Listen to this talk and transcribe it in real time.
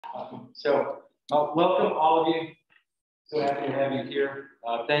Welcome all of you. So happy to have you here.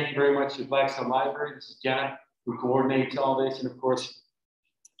 Thank you very much to Blackstone Library. This is Jenna, who coordinates all this, and of course,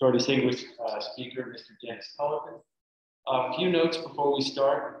 to our distinguished speaker, Mr. Dennis Culliton. A few notes before we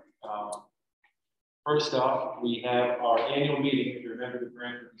start. First off, we have our annual meeting, if you remember the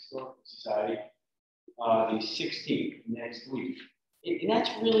Branford Historical Society, the 16th, next week. And that's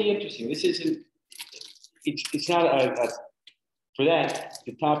really interesting. This isn't, it's not for that,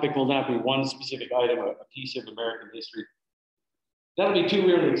 the topic will not be one specific item, a piece of American history. That'll be two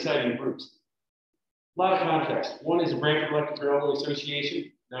really exciting groups. A lot of contrast. One is the Branford Electric Railway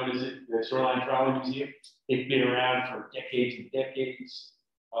Association, known as the Shoreline Trolley Museum. They've been around for decades and decades.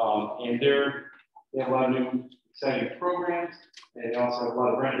 And they have a lot of new exciting programs. And they also have a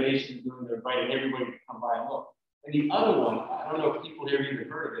lot of renovations. They're inviting everybody to come by and look. And the other one, I don't know if people here have even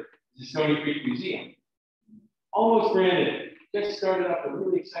heard of it, is the Stony Creek Museum. Almost brand new. Just started up, they're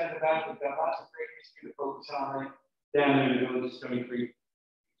really excited about it. They've got lots of great history to focus on right down there in the village of Stony Creek.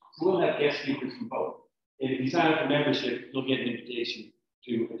 So we'll have guest speakers from both. And if you sign up for membership, you'll get an invitation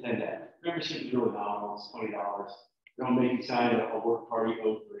to attend that. Membership is really nominal, it's $20. They don't make you sign a work party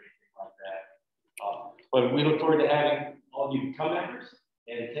oath or anything like that. But we look forward to having all of you become members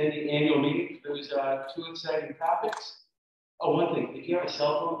and attend the annual meeting. Those two exciting topics. Oh, one thing, if you have a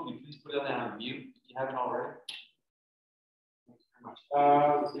cell phone, can you please put it on mute if you haven't already?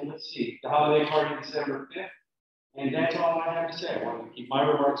 Let's see, the holiday party December 5th, and that's all I have to say. I want to keep my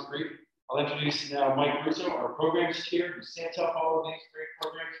remarks brief. I'll introduce now Mike Russo, our programs chair, who sets up all of these great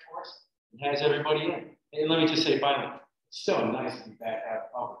programs for us and has everybody in. And let me just say finally, it's so nice to be back out in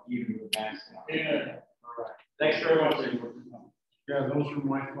public, even with masks on. Yeah. All right. Thanks very much, everyone. Yeah, those were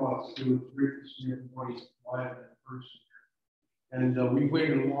my thoughts. It was great to see everybody live in person. And we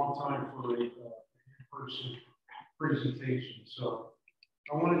waited a long time for a in-person presentation. So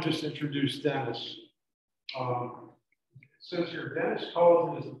I want to just introduce Dennis. It says here, Dennis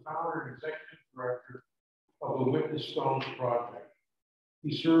Culliton is the founder and executive director of the Witness Stones Project.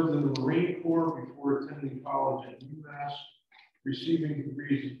 He served in the Marine Corps before attending college at UMass, receiving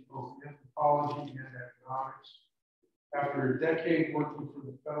degrees in both anthropology and economics. After a decade working for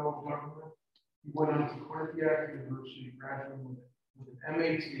the federal government, he went on to Connecticut University, graduating with an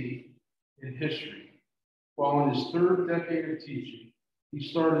MAT in history. While in his third decade of teaching, he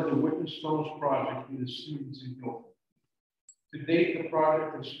started the Witness Stones Project with his students in Guilford. To date, the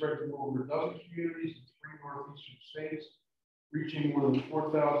project has spread to over a dozen communities in 3 northeastern states, reaching more than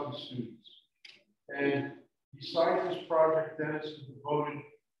 4,000 students. And besides this project, Dennis is devoted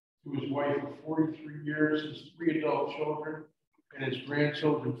to his wife of 43 years, his 3 adult children, and his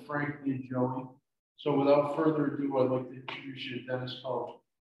grandchildren, Frankie and Joey. So without further ado, I'd like to introduce you to Dennis Culliton.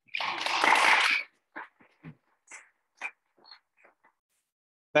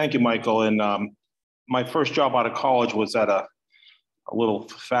 Thank you, Michael. And my first job out of college was at a little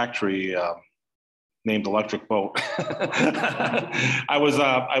factory named Electric Boat.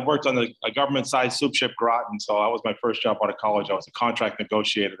 I worked on a government-sized soup ship, Groton. So that was my first job out of college. I was a contract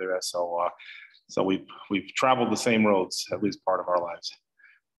negotiator there. So we've traveled the same roads, at least part of our lives.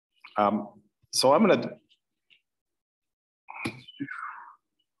 So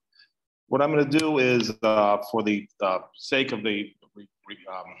what I'm gonna do is, for the sake of the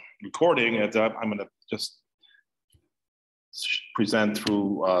recording, I'm gonna just present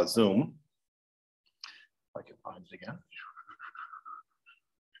through Zoom. If I can find it again.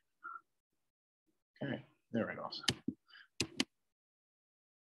 Okay, there it goes.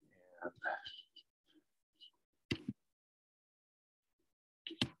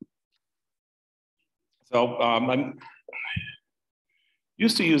 So I'm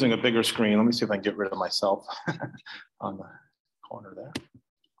used to using a bigger screen. Let me see if I can get rid of myself on the corner there.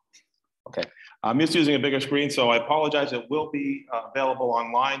 Okay, I'm used to using a bigger screen, so I apologize. It will be available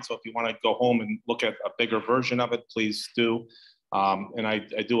online. So if you want to go home and look at a bigger version of it, please do. And I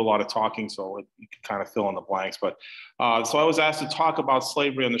do a lot of talking, so you can kind of fill in the blanks. But so I was asked to talk about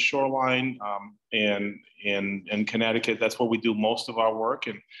slavery on the shoreline in Connecticut. That's where we do most of our work,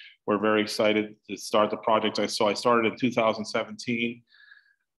 and we're very excited to start the project. So I started in 2017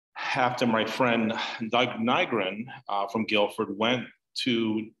 after my friend Doug Nygren from Guilford went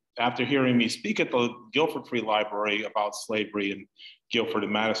to, after hearing me speak at the Guilford Free Library about slavery in Guilford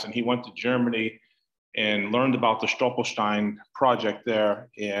and Madison, he went to Germany and learned about the Stolpersteine Project there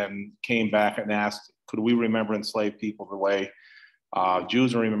and came back and asked, could we remember enslaved people the way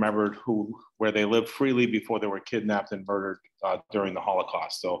Jews are remembered, where they lived freely before they were kidnapped and murdered during the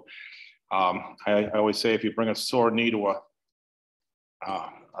Holocaust. So I always say, if you bring a sore knee to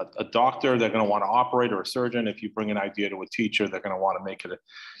a doctor, they're going to want to operate, or a surgeon. If you bring an idea to a teacher, they're going to want to make it an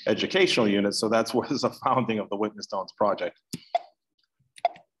educational unit. So that's what is the founding of the Witness Stones Project.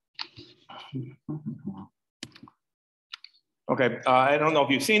 Okay, I don't know if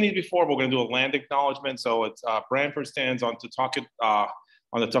you've seen these before, but we're going to do a land acknowledgement. So it's Branford stands on the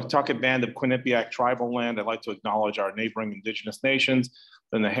Tucket Band of Quinnipiac tribal land. I'd like to acknowledge our neighboring indigenous nations,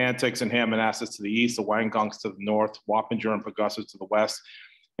 then the Hanticks and Hammonasses to the east, the Wangunks to the north, Wappinger and Pegusses to the west,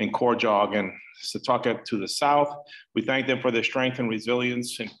 and Korjog and Setauket to the south. We thank them for their strength and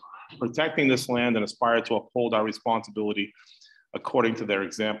resilience in protecting this land and aspire to uphold our responsibility according to their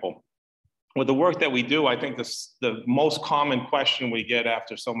example. With the work that we do, I think the most common question we get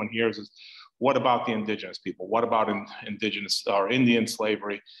after someone hears is, what about the indigenous people? What about indigenous or Indian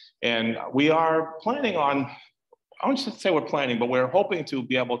slavery? And we are planning on, I wouldn't say we're planning, but we're hoping to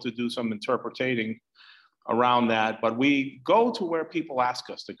be able to do some interpreting around that. But we go to where people ask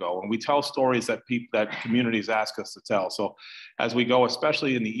us to go, and we tell stories that communities ask us to tell. So as we go,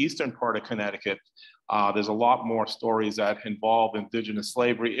 especially in the eastern part of Connecticut, there's a lot more stories that involve indigenous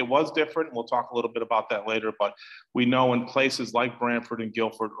slavery. It was different. We'll talk a little bit about that later, but we know in places like Branford and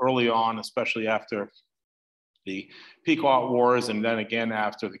Guilford early on, especially after the Pequot Wars, and then again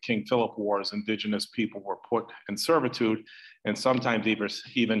after the King Philip Wars, indigenous people were put in servitude and sometimes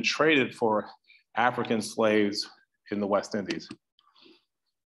even traded for African slaves in the West Indies.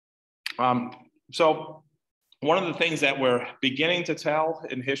 So one of the things that we're beginning to tell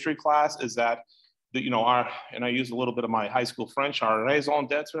in history class is that and I use a little bit of my high school French, our raison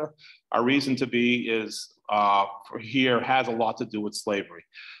d'etre, our reason to be is for here has a lot to do with slavery.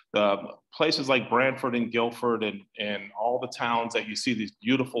 The places like Branford and Guilford and all the towns that you see these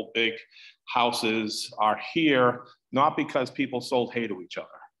beautiful big houses are here, not because people sold hay to each other,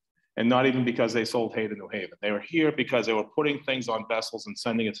 and not even because they sold hay to New Haven. They were here because they were putting things on vessels and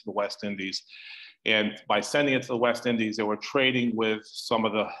sending it to the West Indies. And by sending it to the West Indies, they were trading with some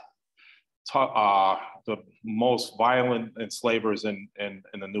of the most violent enslavers in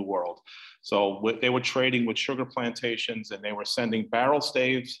the New World. So they were trading with sugar plantations, and they were sending barrel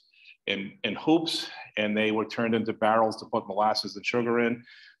staves in hoops, and they were turned into barrels to put molasses and sugar in.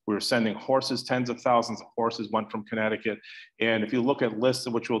 We were sending horses, tens of thousands of horses went from Connecticut. And if you look at lists,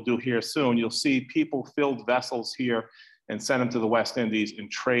 which we'll do here soon, you'll see people filled vessels here and sent them to the West Indies and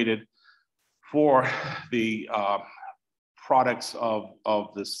traded for the products of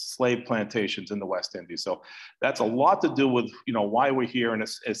the slave plantations in the West Indies. So that's a lot to do with why we're here, and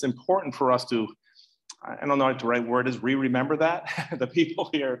it's important for us to, I don't know what the right word is, remember that. The people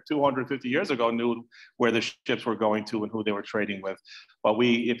here 250 years ago knew where the ships were going to and who they were trading with. But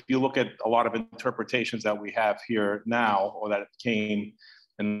if you look at a lot of interpretations that we have here now, or that came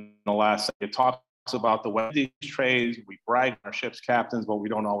in the last, it talks about the West Indies trades. We brag on our ship's captains, but we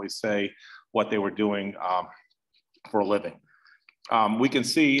don't always say what they were doing for a living. We can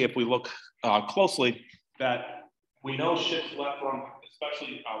see if we look closely that we know ships left from,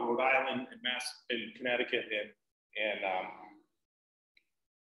 especially Rhode Island and Connecticut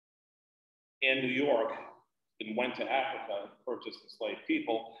and New York, and went to Africa and purchased enslaved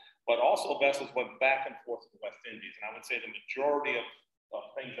people, but also vessels went back and forth to the West Indies. And I would say the majority of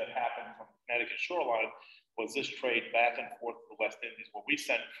things that happened from Connecticut shoreline was this trade back and forth to the West Indies, where we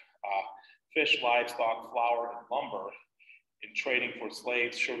sent fish, livestock, flour, and lumber in trading for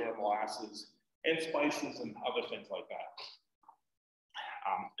slaves, sugar, and molasses, and spices, and other things like that.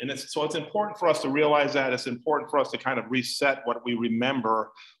 So it's important for us to realize that. It's important for us to kind of reset what we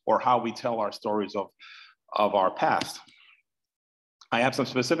remember or how we tell our stories of our past. I have some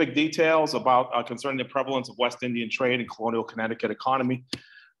specific details about concerning the prevalence of West Indian trade in colonial Connecticut economy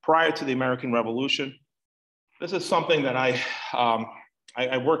prior to the American Revolution. This is something that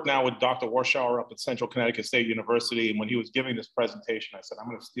I work now with Dr. Warschauer up at Central Connecticut State University, and when he was giving this presentation, I said, I'm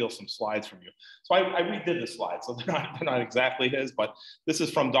going to steal some slides from you. So I redid the slides, so they're not exactly his, but this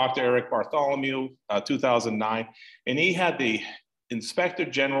is from Dr. Eric Bartholomew, 2009, and he had the Inspector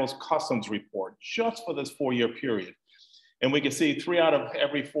General's Customs Report just for this 4-year period. And we can see 3 out of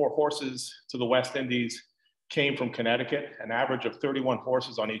every 4 horses to the West Indies came from Connecticut, an average of 31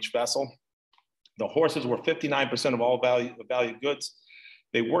 horses on each vessel. The horses were 59% of all valued goods.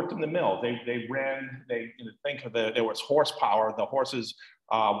 They worked in the mill. They ran, think of there was horsepower. The horses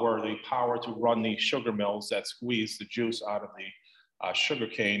were the power to run the sugar mills that squeezed the juice out of the sugar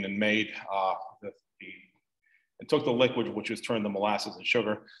cane and made and took the liquid, which was turned to molasses and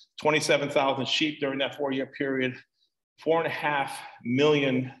sugar. 27,000 sheep during that 4-year period, 4.5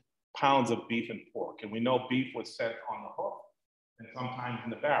 million pounds of beef and pork. And we know beef was set on the hook and sometimes in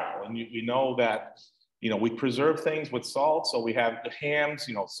the barrel. And we know that we preserve things with salt. So we have the hams,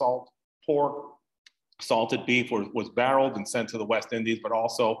 salt pork, salted beef was barreled and sent to the West Indies, but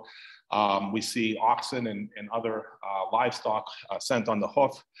also we see oxen and other livestock sent on the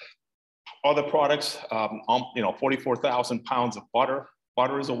hoof. Other products, 44,000 pounds of butter.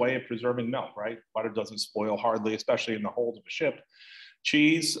 Butter is a way of preserving milk, right? Butter doesn't spoil hardly, especially in the hold of a ship.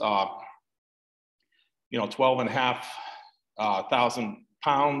 Cheese, 12,500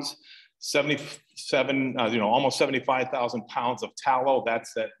 pounds, 77, almost 75,000 pounds of tallow.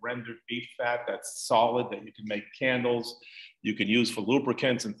 That's that rendered beef fat that's solid that you can make candles, you can use for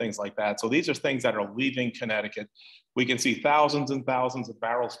lubricants and things like that. So these are things that are leaving Connecticut. We can see thousands and thousands of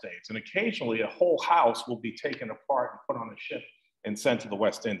barrel staves, and occasionally a whole house will be taken apart and put on a ship and sent to the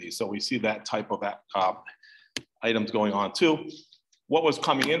West Indies. So we see that type of items going on too. What was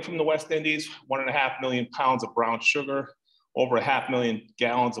coming in from the West Indies? 1.5 million pounds of brown sugar, over 500,000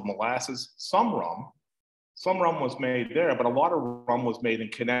 gallons of molasses, some rum was made there, but a lot of rum was made in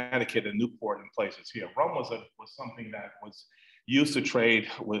Connecticut and Newport and places here. Rum was something that was used to trade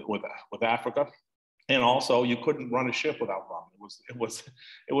with Africa. And also you couldn't run a ship without rum. We'll say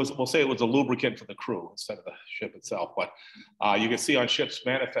it was a lubricant for the crew instead of the ship itself. But you can see on ships'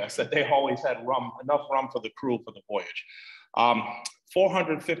 manifests that they always had enough rum for the crew for the voyage.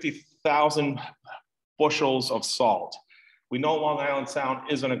 450,000 bushels of salt. We know Long Island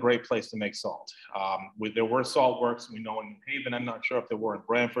Sound isn't a great place to make salt. There were salt works, we know in New Haven. I'm not sure if there were in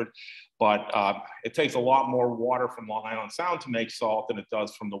Branford, but it takes a lot more water from Long Island Sound to make salt than it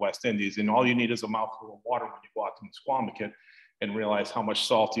does from the West Indies. And all you need is a mouthful of water when you go out to Squamicut and realize how much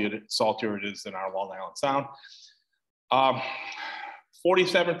saltier it is than our Long Island Sound.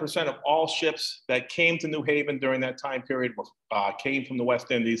 47% of all ships that came to New Haven during that time period came from the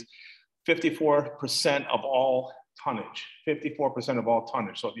West Indies. 54% of all tonnage, 54% of all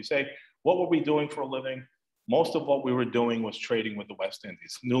tonnage. So if you say, what were we doing for a living? Most of what we were doing was trading with the West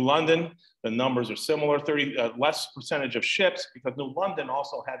Indies. New London, the numbers are similar, less percentage of ships, because New London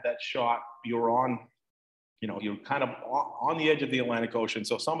also had that shot. You're kind of on the edge of the Atlantic Ocean.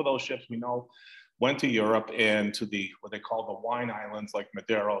 So some of those ships we know went to Europe and to what they call the wine islands like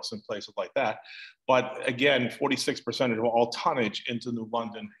Madeiros and places like that. But again, 46% of all tonnage into New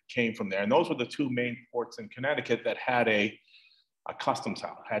London came from there. And those were the two main ports in Connecticut that had a customs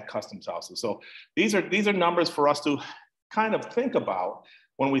house, had customs houses. So these are numbers for us to kind of think about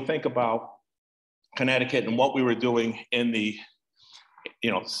when we think about Connecticut and what we were doing in the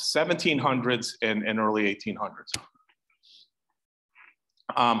 1700s and early 1800s.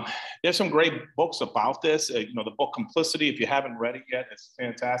 There's some great books about this. The book Complicity, if you haven't read it yet, it's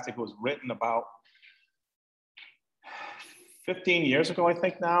fantastic. It was written about 15 years ago, I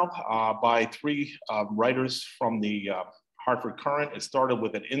think now, by three writers from the Hartford Courant. It started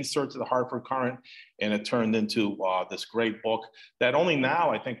with an insert to the Hartford Courant, and it turned into this great book that only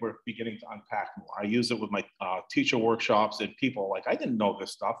now I think we're beginning to unpack more. I use it with my teacher workshops, and people are like, I didn't know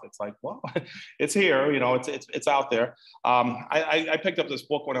this stuff. It's like, well, it's here, it's out there. I picked up this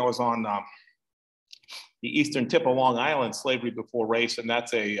book when I was on the eastern tip of Long Island, Slavery Before Race, and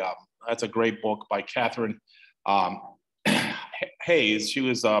that's a great book by Catherine Hayes. She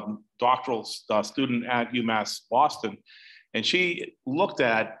was a doctoral student at UMass Boston, and she looked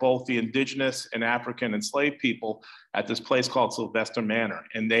at both the indigenous and African enslaved people at this place called Sylvester Manor.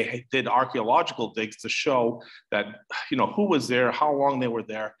 And they did archaeological digs to show that, who was there, how long they were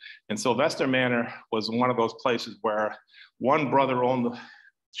there. And Sylvester Manor was one of those places where one brother owned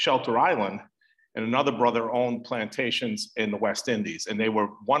Shelter Island and another brother owned plantations in the West Indies. And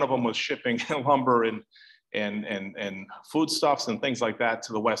one of them was shipping lumber and foodstuffs and things like that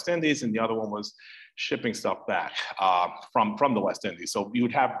to the West Indies, and the other one was shipping stuff back from the West Indies. So you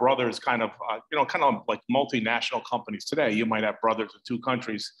would have brothers kind of like multinational companies today. You might have brothers in two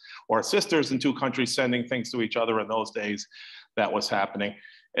countries or sisters in two countries sending things to each other. In those days, that was happening.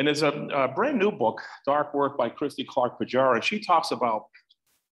 And there's a brand new book, Dark Work by Christy Clark Pajara, and she talks about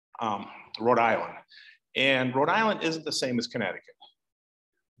Rhode Island. And Rhode Island isn't the same as Connecticut,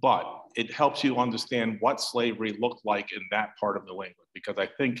 but it helps you understand what slavery looked like in that part of New England, because I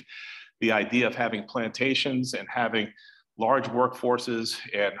think the idea of having plantations and having large workforces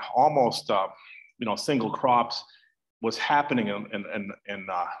and almost single crops was happening in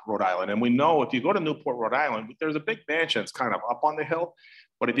Rhode Island. And we know if you go to Newport, Rhode Island, there's a big mansion. It's kind of up on the hill.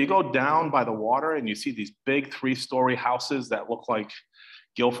 But if you go down by the water and you see these big 3-story houses that look like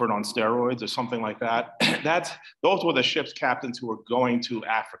Guilford on steroids or something like that, those were the ship's captains who were going to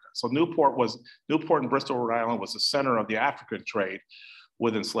Africa. So Newport and Bristol, Rhode Island was the center of the African trade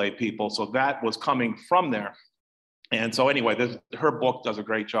with enslaved people. So that was coming from there. And so anyway, her book does a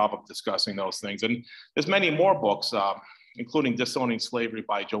great job of discussing those things. And there's many more books, including Disowning Slavery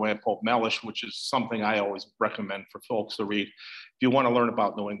by Joanne Pope Mellish, which is something I always recommend for folks to read if you want to learn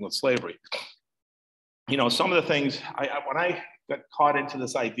about New England slavery. You know, some of the things, when I got caught into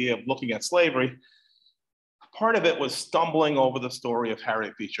this idea of looking at slavery, part of it was stumbling over the story of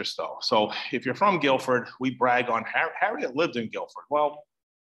Harriet Beecher Stowe. So if you're from Guilford, we brag on Harriet lived in Guilford. Well,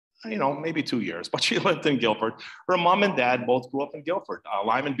 you know, maybe 2 years, but she lived in Guilford. Her mom and dad both grew up in Guilford.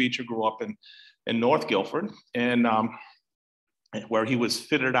 Lyman Beecher grew up in North Guilford, and where he was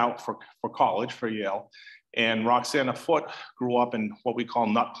fitted out for college, for Yale. And Roxana Foote grew up in what we call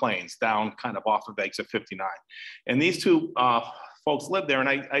Nut Plains, down kind of off of Exit 59. And these two folks lived there,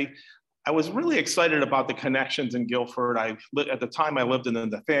 and I was really excited about the connections in Guilford. At the time, I lived in the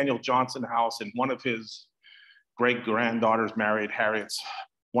Nathaniel Johnson house, and one of his great-granddaughters married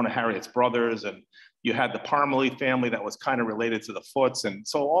one of Harriet's brothers, and you had the Parmalee family that was kind of related to the Footes, and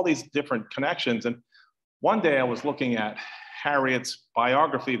so all these different connections. And one day I was looking at Harriet's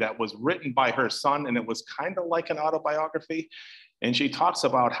biography that was written by her son, and it was kind of like an autobiography. And she talks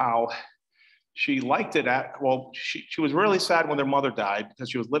about how she liked it she was really sad when their mother died because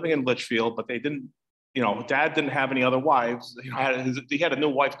she was living in Litchfield, but they didn't, you know, Dad didn't have any other wives. You know, he had a new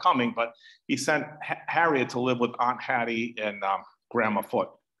wife coming, but he sent Harriet to live with Aunt Hattie and Grandma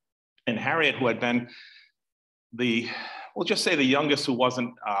Foote. And Harriet, who had been we'll just say the youngest who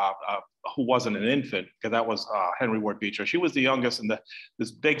wasn't an infant, because that was Henry Ward Beecher. She was the youngest in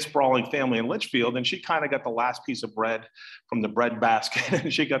this big sprawling family in Litchfield, and she kind of got the last piece of bread from the bread basket,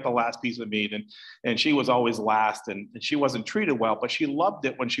 and she got the last piece of meat, and she was always last, and she wasn't treated well, but she loved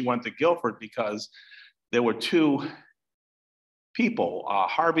it when she went to Guilford because there were two people,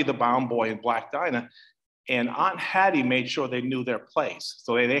 Harvey the Bound Boy and Black Dinah, and Aunt Hattie made sure they knew their place.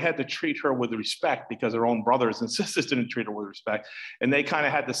 So they had to treat her with respect because her own brothers and sisters didn't treat her with respect. And they kind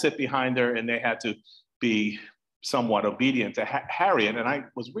of had to sit behind her, and they had to be somewhat obedient to Harriet. And I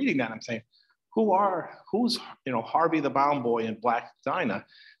was reading that and I'm saying, who's, you know, Harvey the Bound Boy and Black Dinah?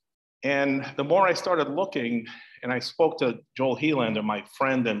 And the more I started looking, and I spoke to Joel Helander, my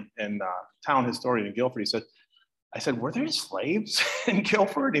friend and town historian in Guilford, I said, were there slaves in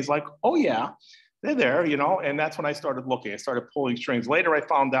Guilford? He's like, oh yeah. They're there, you know, and that's when I started looking. I started pulling strings. Later, I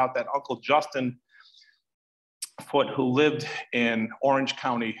found out that Uncle Justin Foote, who lived in Orange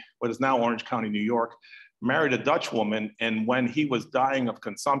County, what is now Orange County, New York, married a Dutch woman. And when he was dying of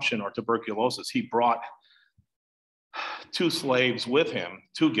consumption or tuberculosis, he brought 2 slaves with him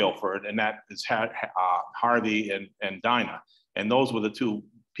to Guilford, and that is Harvey and Dinah. And those were the 2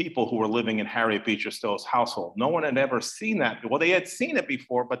 people who were living in Harriet Beecher Stowe's household. No one had ever seen that. Well, they had seen it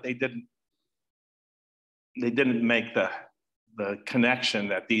before, but they didn't make the connection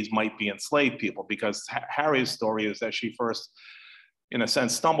that these might be enslaved people, because Harriet's story is that she first, in a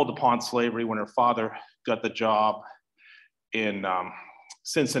sense, stumbled upon slavery when her father got the job in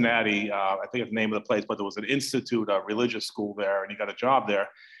Cincinnati. I think it's the name of the place, but there was an institute, a religious school there, and he got a job there.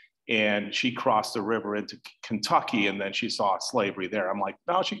 And she crossed the river into Kentucky, and then she saw slavery there. I'm like,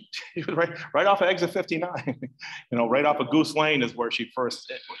 no, she was right off of Exit 59, you know, right off of Goose Lane is where she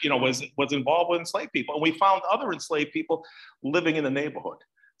first, you know, was involved with enslaved people. And we found other enslaved people living in the neighborhood.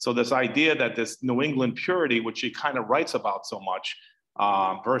 So this idea that this New England purity, which she kind of writes about so much,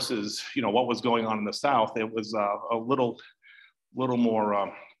 versus, you know, what was going on in the South, it was a little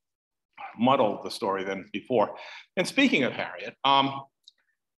more muddled, the story, than before. And speaking of Harriet,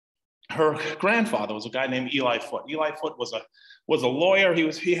 her grandfather was a guy named Eli Foote. Eli Foote was a lawyer.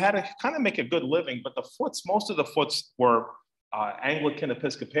 He had to kind of make a good living, but most of the Footes were Anglican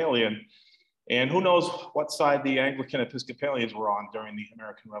Episcopalian, and who knows what side the Anglican Episcopalians were on during the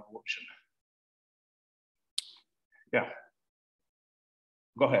American Revolution. Yeah,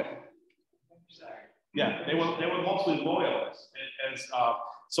 go ahead. Yeah, they were mostly loyalists.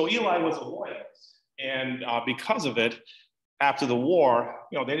 So Eli was a loyalist, and because of it, after the war,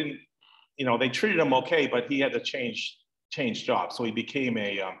 you know, they treated him okay, but he had to change jobs. So he became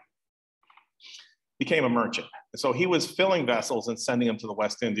a merchant. So he was filling vessels and sending them to the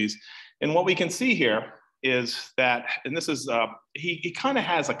West Indies. And what we can see here is that, and this is, he kind of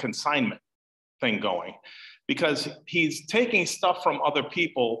has a consignment thing going, because he's taking stuff from other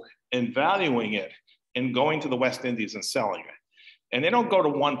people and valuing it and going to the West Indies and selling it. And they don't go to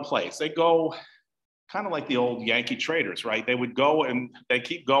one place. They go kind of like the old Yankee traders, right? They would go and they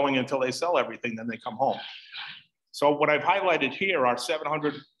keep going until they sell everything, then they come home. So what I've highlighted here are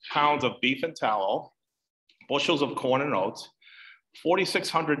 700 pounds of beef and tallow, bushels of corn and oats,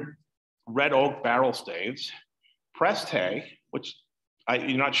 4,600 red oak barrel staves, pressed hay, which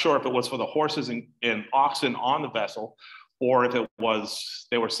you're not sure if it was for the horses and oxen on the vessel, or if it was,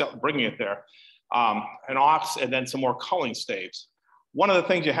 they were bringing it there. An ox and then some more culling staves. One of the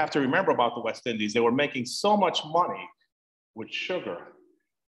things you have to remember about the West Indies, they were making so much money with sugar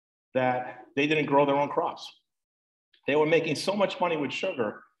that they didn't grow their own crops. They were making so much money with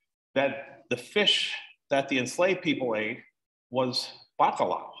sugar that the fish that the enslaved people ate was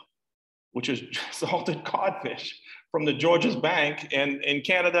bacalao, which is salted codfish from the Georges Bank in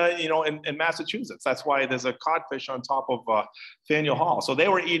Canada, you know, in Massachusetts. That's why there's a codfish on top of Faneuil Hall. So they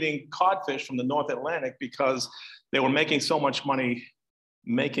were eating codfish from the North Atlantic because they were making so much money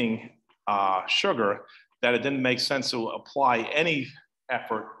making sugar that it didn't make sense to apply any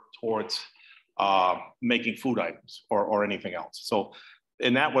effort towards making food items or anything else. So,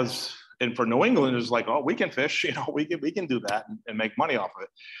 and that was, and for New England, it was like, oh, we can fish, you know, we can do that and make money off of it.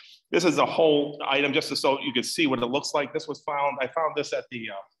 This is a whole item just so you can see what it looks like. This was found, I found this at the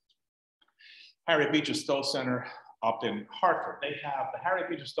Harriet Beecher Stowe Center up in Hartford. They have, the Harriet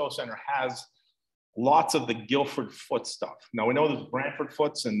Beecher Stowe Center has lots of the Guilford foot stuff. Now we know there's Branford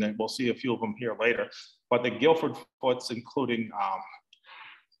foots, and then we'll see a few of them here later, but the Guilford foots, including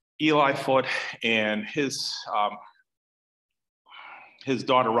Eli Foote and his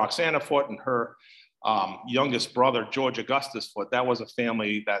daughter Roxana Foote and her youngest brother George Augustus Foote. That was a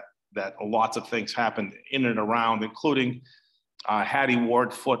family that lots of things happened in and around, including Hattie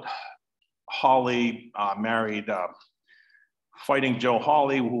Ward Foote Hawley married Fighting Joe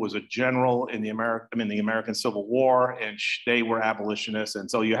Hawley, who was a general in the American Civil War, and they were abolitionists.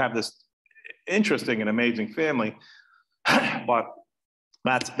 And so you have this interesting and amazing family, but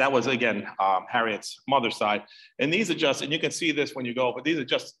that was, again, Harriet's mother's side. And these are just, and you can see this when you go, but these are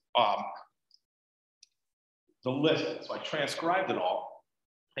just the list. So I transcribed it all.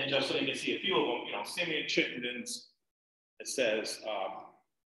 And just so you can see a few of them, you know, Simeon Chittenden's, it says,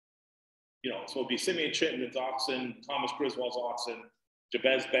 you know, so it'll be Simeon Chittenden's oxen, Thomas Griswold's oxen,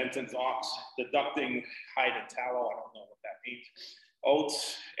 Jabez Benton's ox, deducting hide and tallow, I don't know what that means,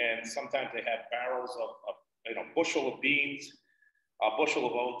 oats, and sometimes they have barrels of you know, bushel of beans, a bushel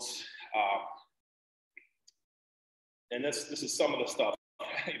of oats, and this is some of the stuff.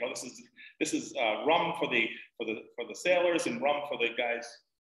 You know, this is rum for the sailors and rum for the guys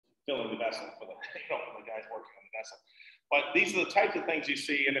filling the vessel, for the guys working on the vessel. But these are the types of things you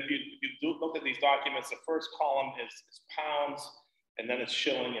see, and if you do look at these documents, the first column is pounds, and then it's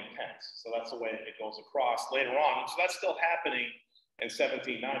shilling and pence. So that's the way it goes across later on. So that's still happening in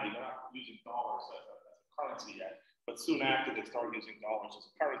 1790. They're not using dollars as a currency yet, but soon after they start using dollars as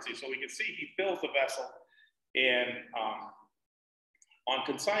a currency. So we can see he fills the vessel and on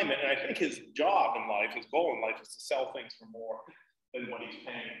consignment, and I think his job in life, his goal in life, is to sell things for more than what he's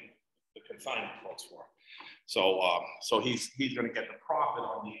paying the consignment folks for. So so he's going to get the profit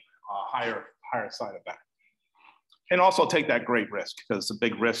on the higher side of that, and also take that great risk, because it's a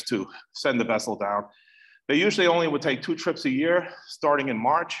big risk to send the vessel down. They usually only would take 2 trips a year, starting in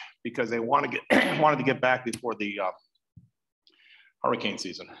March, because they wanted to get back before the hurricane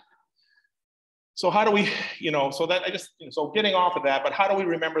season. So how do we, you know, so that so getting off of that, but how do we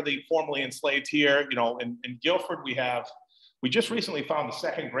remember the formerly enslaved here? You know, in Guilford, we just recently found the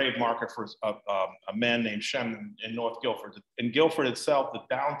second grave marker for a man named Shem in North Guilford. In Guilford itself, the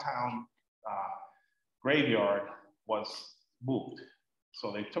downtown graveyard was moved.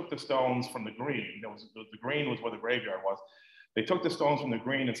 So they took the stones from the green. The green was where the graveyard was. They took the stones from the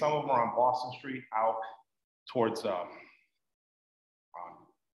green, and some of them are on Boston Street out towards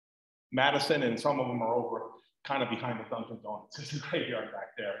Madison, and some of them are over kind of behind the Dunkin' Donuts. There's a graveyard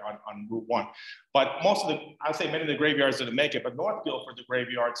back there on Route 1. But most of I'd say many of the graveyards didn't make it, but North Guilford, the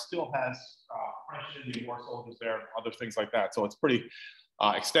graveyard, still has French Indian War soldiers there, other things like that. So it's pretty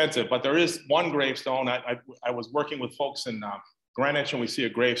extensive, but there is one gravestone. I was working with folks in Greenwich, and we see a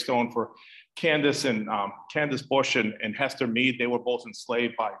gravestone for Candace Bush and Hester Meade. They were both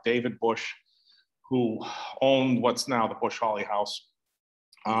enslaved by David Bush, who owned what's now the Bush Hawley House.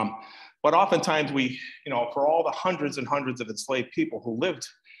 But oftentimes for all the hundreds and hundreds of enslaved people who lived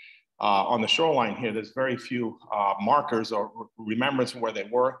on the shoreline here, there's very few markers or remembrance of where they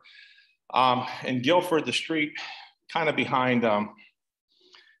were. In Guilford, the street kind of behind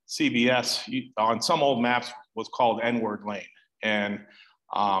CBS, on some old maps was called N-Word Lane.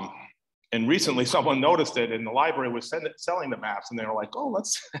 And recently someone noticed it, and the library was selling the maps, and they were like, oh,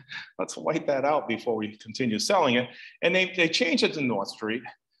 let's wipe that out before we continue selling it. And they changed it to North Street.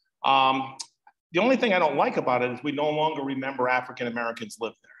 The only thing I don't like about it is we no longer remember African Americans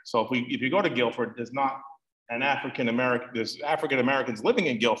lived there. So if you go to Guilford, there's not an there's African Americans living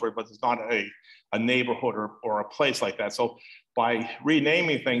in Guilford, but there's not a neighborhood or a place like that. So by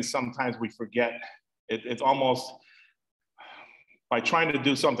renaming things, sometimes we forget. It's almost, by trying to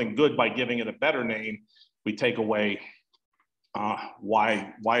do something good by giving it a better name, we take away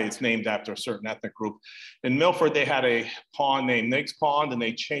why it's named after a certain ethnic group. In Milford, they had a pond named Niggs Pond, and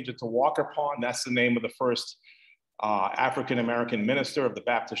they changed it to Walker Pond. That's the name of the first African-American minister of the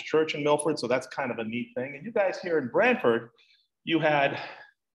Baptist Church in Milford. So that's kind of a neat thing. And you guys here in Branford, you had,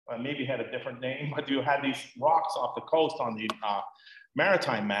 maybe had a different name, but you had these rocks off the coast on the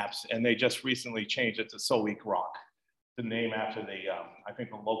maritime maps, and they just recently changed it to Soweek Rock, the name after the, I think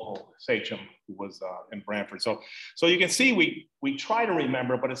the local sachem who was in Branford. So you can see we try to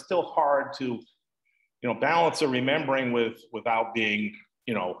remember, but it's still hard to, balance a remembering without being,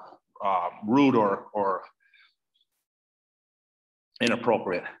 rude or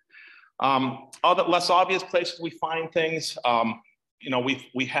inappropriate. Other less obvious places we find things,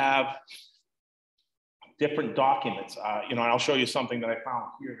 we have different documents. And I'll show you something that I found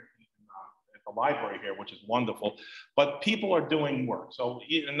here at the library here, which is wonderful. But people are doing work. So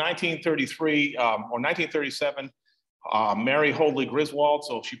in 1933 or 1937, Mary Hoadley Griswold,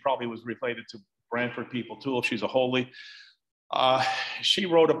 so she probably was related to Branford people too, if she's a Hoadley. She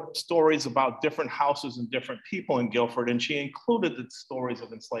wrote stories about different houses and different people in Guilford, and she included the stories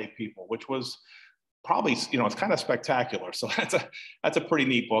of enslaved people, which was probably, it's kind of spectacular. So that's a pretty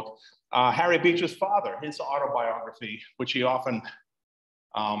neat book. Harry Beecher's father, his autobiography, which he often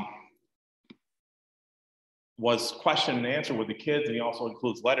was question and answer with the kids, and he also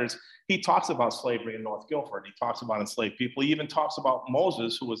includes letters. He talks about slavery in North Guilford. He talks about enslaved people. He even talks about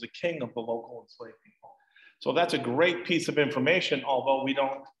Moses, who was a king of the local enslaved people. So that's a great piece of information, although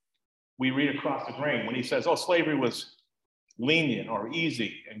we read across the grain. When he says, oh, slavery was lenient or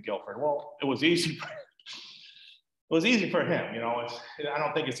easy in Guilford. Well, it was easy for him. I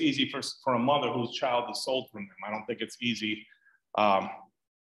don't think it's easy for a mother whose child is sold from them. I don't think it's easy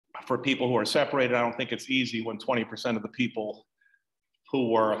for people who are separated. I don't think it's easy when 20% of the people who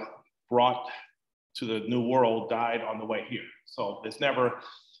were brought to the New World died on the way here. So there's never,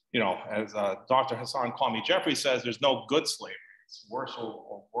 as Dr. Hassan Kwame Jeffrey says, there's no good slavery. It's worse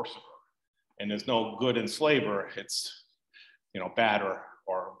or worse. And there's no good enslaver. It's, bad or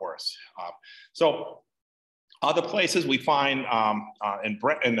worse. So other places we find in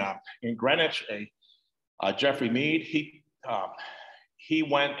Greenwich, Jeffrey Meade, he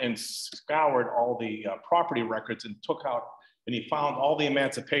went and scoured all the property records and and he found all the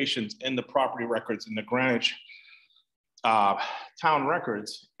emancipations in the property records in the Greenwich town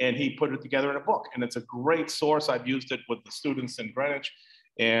records, and he put it together in a book. And it's a great source. I've used it with the students in Greenwich,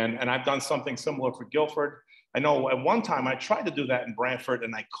 and I've done something similar for Guilford. I know at one time I tried to do that in Branford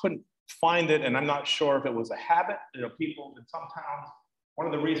and I couldn't find it, and I'm not sure if it was a habit. People in some towns, one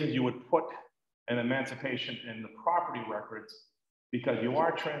of the reasons you would put an emancipation in the property records, because you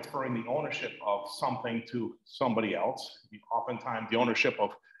are transferring the ownership of something to somebody else, oftentimes the ownership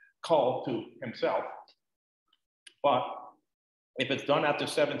of Cull to himself. But if it's done after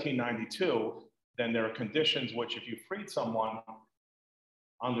 1792, then there are conditions which, if you freed someone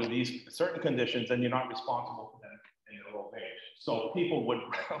under these certain conditions, then you're not responsible for them in their old age. So people would,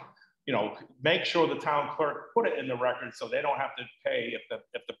 make sure the town clerk put it in the record so they don't have to pay if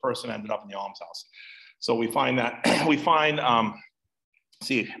the person ended up in the almshouse. So we find that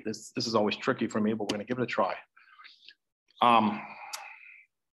see, this is always tricky for me, but we're going to give it a try.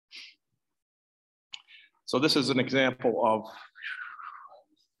 So this is an example of,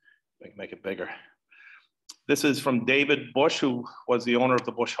 make it bigger. This is from David Bush, who was the owner of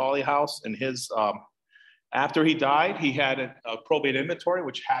the Bush Hawley House. And his, after he died, he had a probate inventory,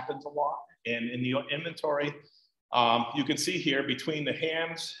 which happens a lot. And in the inventory, you can see here between the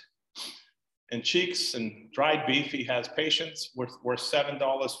hams and cheeks and dried beef, he has patients worth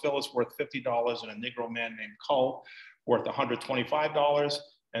 $7, Phyllis worth $50, and a Negro man named Cull worth $125.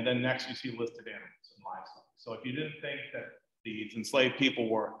 And then next you see listed animals and livestock. So if you didn't think that these enslaved people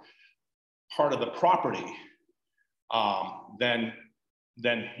were part of the property, then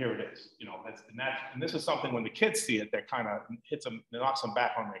here it is. And this is something when the kids see it, that kind of hits them, it knocks them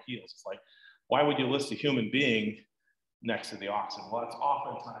back on their heels. It's like, why would you list a human being next to the oxen? Well, it's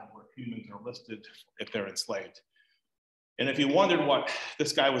oftentimes where humans are listed if they're enslaved. And if you wondered what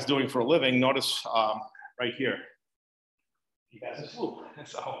this guy was doing for a living, notice right here, he has a sloop.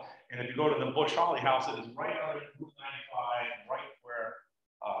 And if you go to the Bush Hawley House, it is right under Route 95, right where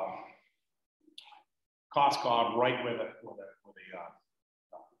Coscob, right where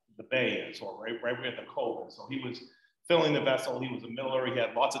the bay is, or right where the cove is. So he was filling the vessel. He was a miller. He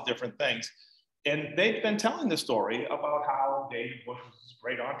had lots of different things. And they've been telling the story about how David Bush was this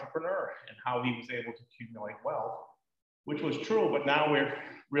great entrepreneur and how he was able to accumulate wealth which was true, but now we're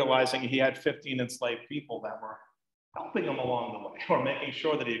realizing he had 15 enslaved people that were helping him along the way, or making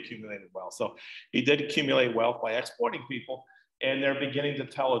sure that he accumulated wealth. So he did accumulate wealth by exporting people, and they're beginning to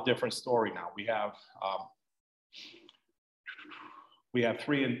tell a different story now. We have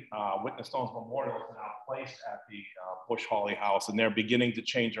 3 witness stones memorials now placed at the Bush Hawley House, and they're beginning to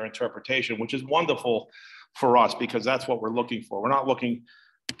change their interpretation, which is wonderful for us because that's what we're looking for. We're not looking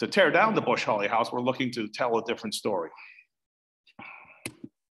to tear down the Bush Hawley House, we're looking to tell a different story.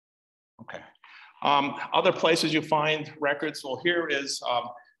 Okay. Other places you find records. Well, here is,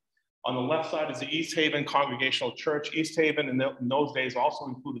 on the left side is the East Haven Congregational Church. East Haven in those days also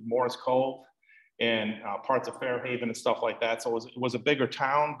included Morris Cove and parts of Fairhaven and stuff like that. So it was a bigger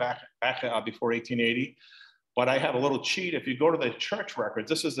town back before 1880. But I have a little cheat. If you go to the church records,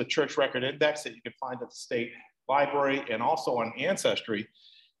 this is the church record index that you can find at the state library and also on Ancestry.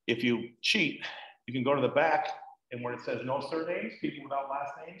 If you cheat, you can go to the back, and where it says no surnames, people without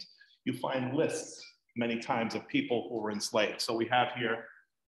last names, you find lists many times of people who were enslaved. So we have here,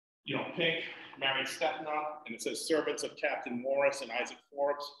 you know, Pink married Stepna, and it says servants of Captain Morris and Isaac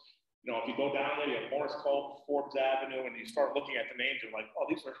Forbes. You know, if you go down there, you have Morris Cove, Forbes Avenue, and you start looking at the names, you're like, oh,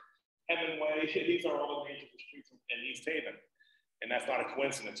 these are Hemingway, these are all the names of the streets in East Haven. And that's not a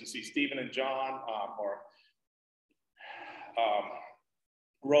coincidence. You see Stephen and John,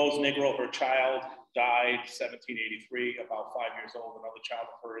 Rose Negro, her child, died 1783, about 5 years old. Another child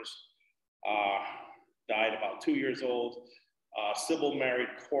of hers died about 2 years old. Sybil married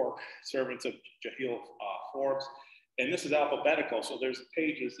Cork, servants of Jehiel Forbes. And this is alphabetical, so there's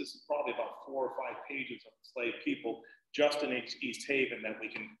pages. This is probably about 4 or 5 pages of enslaved people just in East Haven that we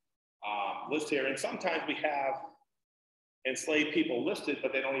can list here. And sometimes we have enslaved people listed,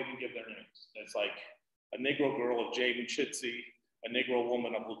 but they don't even give their names. It's like a Negro girl of Jaden Chitsey, a Negro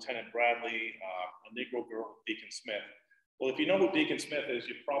woman of Lieutenant Bradley, a Negro girl of Deacon Smith. Well, if you know who Deacon Smith is,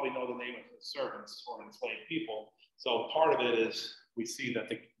 you probably know the name of his servants or enslaved people. So part of it is we see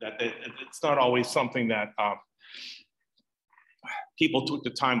that it's not always something that people took the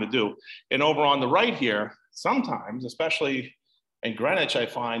time to do. And over on the right here, sometimes, especially in Greenwich, I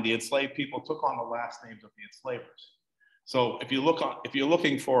find the enslaved people took on the last names of the enslavers. So if you're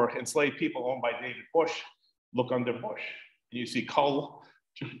looking for enslaved people owned by David Bush, look under Bush. And you see Cull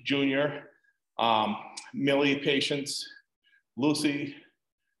Jr., Millie Patience, Lucy,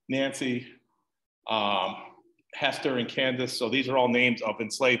 Nancy, Hester and Candace. So these are all names of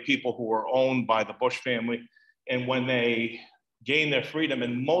enslaved people who were owned by the Bush family. And when they gained their freedom,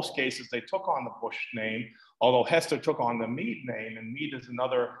 in most cases, they took on the Bush name, although Hester took on the Meade name, and Meade is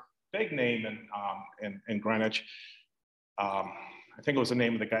another big name in Greenwich. I think it was the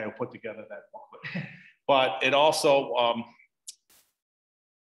name of the guy who put together that booklet. But it also,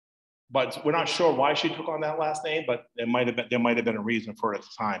 but we're not sure why she took on that last name, but there might have been a reason for it at the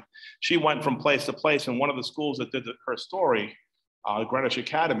time. She went from place to place, and one of the schools that did her story, Greenwich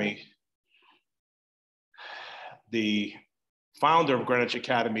Academy, the founder of Greenwich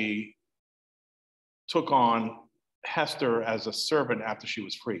Academy took on Hester as a servant after she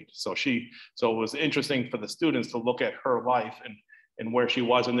was freed. So it was interesting for the students to look at her life and where she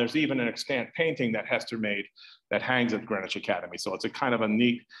was. And there's even an extant painting that Hester made that hangs at Greenwich Academy. So it's a kind of a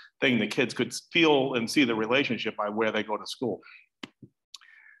neat thing. The kids could feel and see the relationship by where they go to school.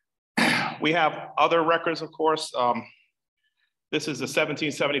 We have other records, of course. This is the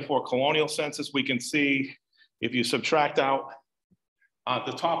 1774 colonial census. We can see if you subtract out,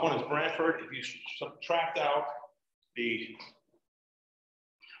 the top one is Branford. If you subtract out the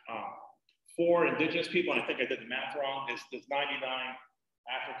 4 indigenous people, and I think I did the math wrong, there's 99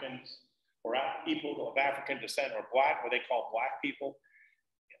 Africans or people of African descent or Black, what they call Black people.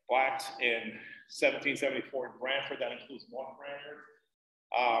 Blacks in 1774 in Branford, that includes North Branford.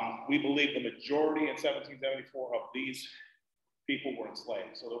 We believe the majority in 1774 of these people were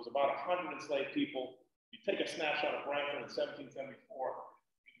enslaved. So there was about 100 enslaved people. You take a snapshot of Branford in 1774,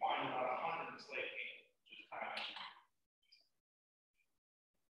 you find about 100 enslaved people, which is kind of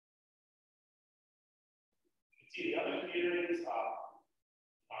see the other communities,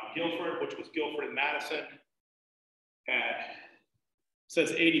 Guilford, which was Guilford and Madison,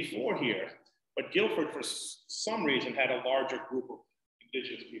 says 84 here, but Guilford for some reason had a larger group of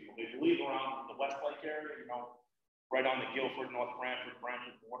indigenous people. They believe around the Westlake area, you know, right on the Guilford, North Branford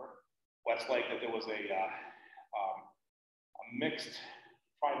border, Westlake, that there was a mixed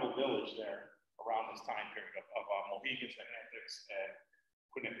tribal village there around this time period of Mohegans, Atlantics, and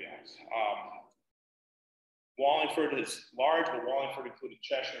Quinnipiacs. Wallingford is large, but Wallingford included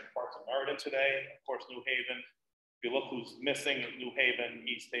Cheshire and parts of Meriden today. Of course, New Haven. If you look who's missing, New Haven,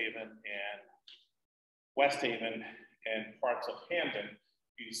 East Haven, and West Haven and parts of Hamden,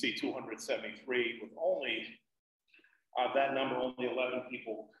 you see 273 with only, that number, only 11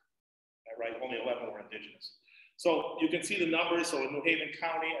 people, right? Only 11 were indigenous. So you can see the numbers. So in New Haven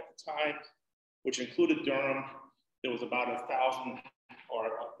County at the time, which included Durham, there was about 1,000 or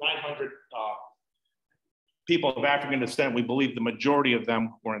 900 people of African descent. We believe the majority of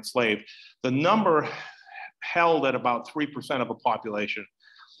them were enslaved. The number held at about 3% of the population.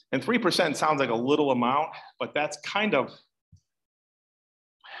 And 3% sounds like a little amount, but that's kind of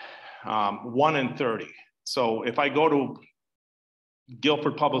 1 in 30. So if I go to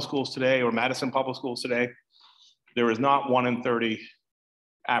Guilford Public Schools today or Madison Public Schools today, there is not 1 in 30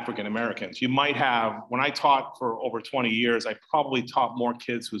 African Americans. You might have, when I taught for over 20 years, I probably taught more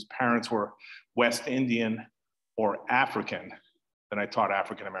kids whose parents were West Indian or African than I taught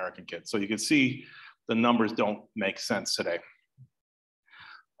African American kids. So you can see the numbers don't make sense today.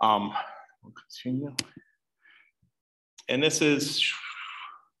 We'll continue. And this is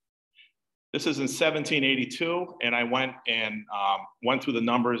in 1782, and I went through the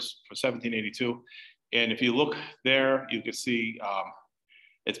numbers for 1782. And if you look there, you can see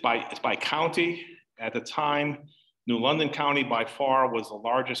it's by county. At the time, New London County by far was the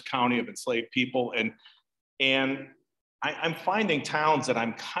largest county of enslaved people. And I'm finding towns that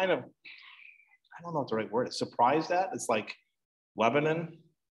I'm kind of, I don't know what the right word is, surprised at. It's like Lebanon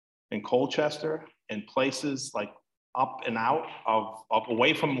and Colchester and places like up and out of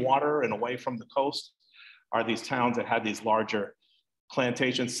away from water and away from the coast are these towns that had these larger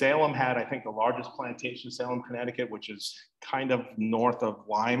plantations. Salem had, I think, the largest plantation, Salem, Connecticut, which is kind of north of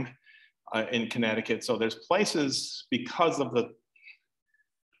Lyme in Connecticut. So there's places, because of the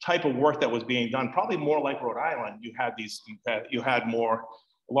type of work that was being done, probably more like Rhode Island, you had more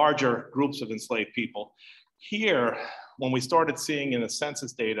larger groups of enslaved people. Here, when we started seeing in the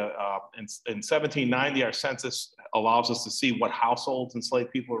census data, in 1790, our census allows us to see what households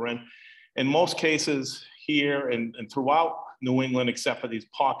enslaved people are in. In most cases here and throughout New England, except for these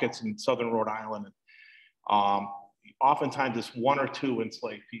pockets in southern Rhode Island, oftentimes it's 1 or 2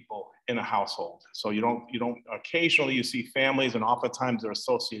 enslaved people in a household. So you don't, occasionally you see families, and oftentimes they're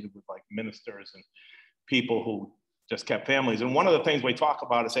associated with like ministers and people who just kept families. And one of the things we talk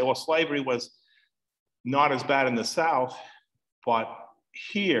about is say, well, slavery was not as bad in the South, but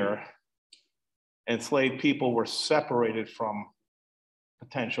here, enslaved people were separated from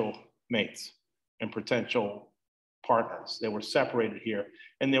potential mates and potential partners. They were separated here,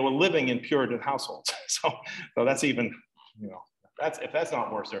 and they were living in Puritan households. So that's even, if that's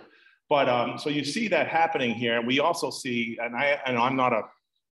not worse there. But so you see that happening here. And we also see, and I'm not a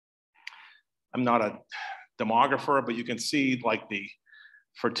demographer, but you can see like the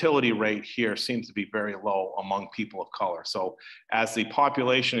fertility rate here seems to be very low among people of color. So as the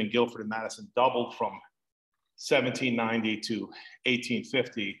population in Guilford and Madison doubled from 1790 to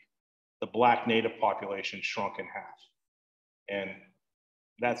 1850, the Black native population shrunk in half. And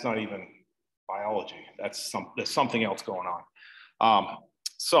that's not even biology. There's something else going on.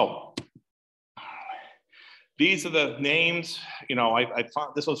 So these are the names. I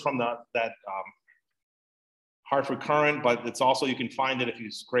found this was from that Hartford Current, but it's also, you can find it if you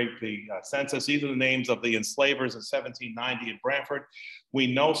scrape the census. These are the names of the enslavers in 1790 in Branford. We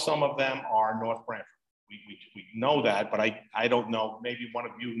know some of them are North Branford. We know that, but I don't know. Maybe one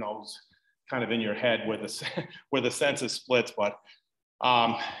of you knows kind of in your head where the census splits. But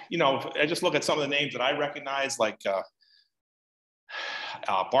I just look at some of the names that I recognize, like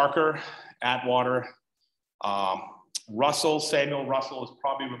Barker, Atwater, Russell, Samuel Russell is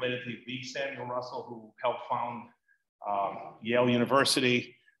probably related to the Samuel Russell who helped found Yale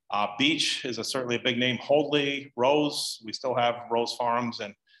University. Beach is certainly a big name. Hoadley, Rose, we still have Rose Farms,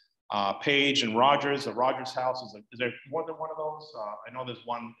 and Page and Rogers. The Rogers House, is there more than one of those? I know there's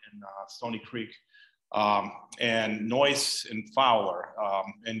one in Stony Creek. And Noyce and Fowler,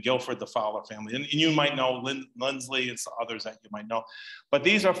 and Guilford, the Fowler family. And you might know Lindsley and others that you might know. But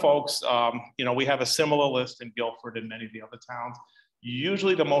these are folks, we have a similar list in Guilford and many of the other towns.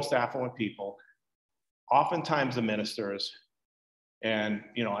 Usually the most affluent people, oftentimes the ministers. And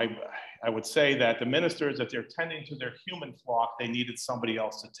I would say that the ministers, if they're tending to their human flock, they needed somebody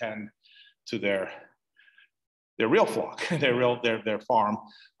else to tend to their real flock, their farm.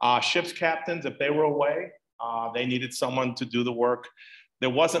 Ship's captains, if they were away, they needed someone to do the work.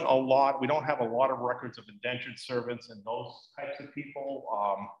 There wasn't a lot, we don't have a lot of records of indentured servants and those types of people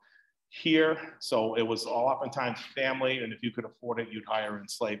here. So it was oftentimes family, and if you could afford it, you'd hire an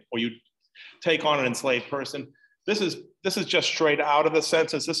enslaved, or you'd take on an enslaved person. This is just straight out of the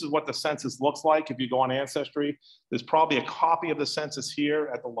census. This is what the census looks like. If you go on Ancestry, there's probably a copy of the census here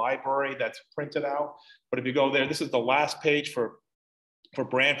at the library that's printed out. But if you go there, this is the last page for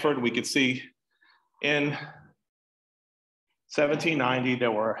Branford. We could see in 1790,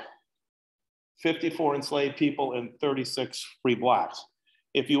 there were 54 enslaved people and 36 free blacks.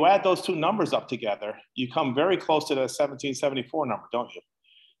 If you add those two numbers up together, you come very close to the 1774 number, don't you?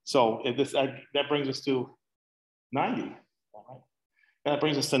 So that brings us to 90. All right. And that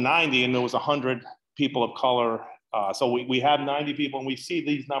brings us to 90, and there was 100 people of color. So we have 90 people, and we see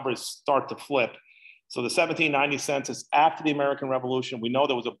these numbers start to flip. So the 1790 census after the American Revolution, we know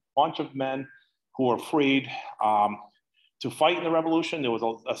there was a bunch of men who were freed to fight in the Revolution. There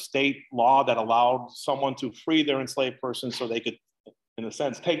was a state law that allowed someone to free their enslaved person so they could, in a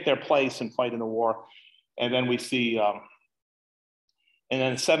sense, take their place and fight in the war. And then we see, and then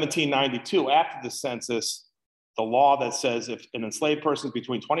in 1792, after the census, the law that says if an enslaved person is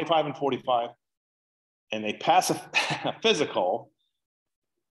between 25 and 45 and they pass a physical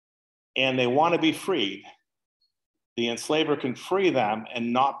and they want to be freed, the enslaver can free them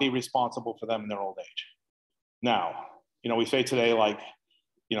and not be responsible for them in their old age. Now, we say today, like,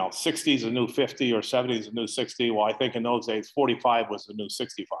 60 is a new 50 or 70 is a new 60. Well, I think in those days, 45 was the new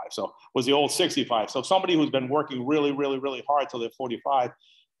 65. So was the old 65. So somebody who's been working really, really, really hard till they're 45,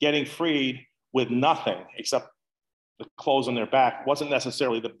 getting freed with nothing except the clothes on their back wasn't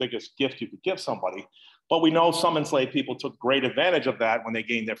necessarily the biggest gift you could give somebody. But we know some enslaved people took great advantage of that when they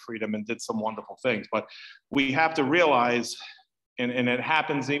gained their freedom and did some wonderful things. But we have to realize, and it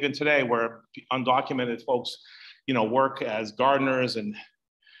happens even today, where undocumented folks, work as gardeners and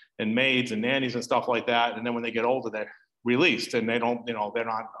maids and nannies and stuff like that. And then when they get older, they're released and they don't, they're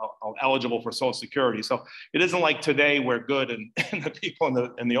not eligible for Social Security. So it isn't like today we're good and the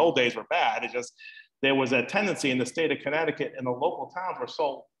people in the old days were bad. It just, there was a tendency in the state of Connecticut, and the local towns were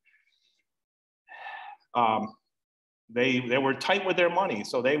so, they were tight with their money.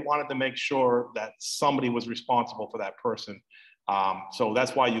 So they wanted to make sure that somebody was responsible for that person. So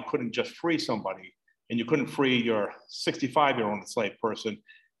that's why you couldn't just free somebody, and you couldn't free your 65-year-old enslaved person.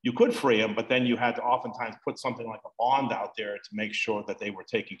 You could free them, but then you had to oftentimes put something like a bond out there to make sure that they were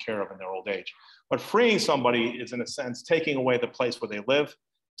taken care of in their old age. But freeing somebody is, in a sense, taking away the place where they live,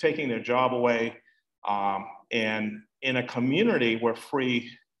 taking their job away. And in a community where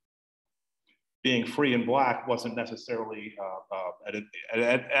being free and black wasn't necessarily an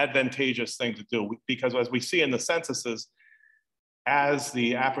advantageous thing to do, because as we see in the censuses, as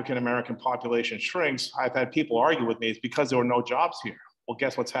the African-American population shrinks, I've had people argue with me, it's because there were no jobs here. Well,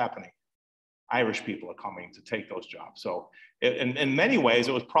 guess what's happening? Irish people are coming to take those jobs. So in many ways,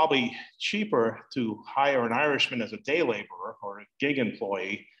 it was probably cheaper to hire an Irishman as a day laborer or a gig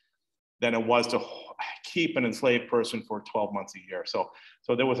employee than it was to keep an enslaved person for 12 months a year. So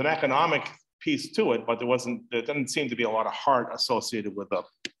there was an economic piece to it, but there didn't seem to be a lot of heart associated with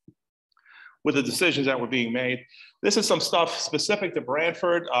the decisions that were being made. This is some stuff specific to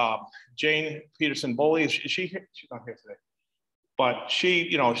Branford. Jane Peterson Boley, is she here? She's not here today. But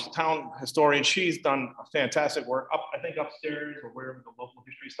she, she's a town historian. She's done a fantastic work. I think upstairs or wherever the local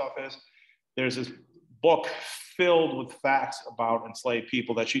history stuff is, there's this book filled with facts about enslaved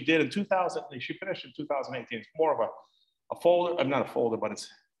people that she did in 2000. She finished in 2018. It's more of a folder. Not a folder, but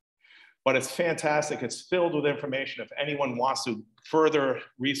it's fantastic. It's filled with information. If anyone wants to further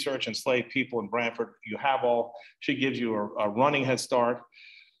research enslaved people in Branford, she gives you a running head start.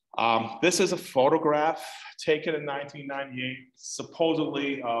 This is a photograph taken in 1998,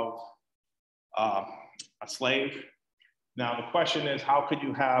 supposedly of a slave. Now, the question is, how could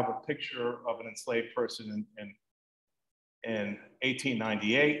you have a picture of an enslaved person in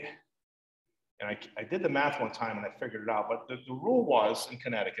 1898? And I did the math one time and I figured it out, but the rule was in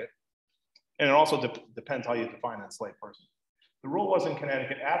Connecticut, and it also depends how you define an enslaved person. The rule was in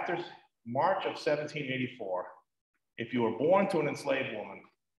Connecticut, after March of 1784, if you were born to an enslaved woman,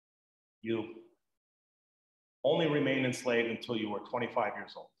 you only remained enslaved until you were 25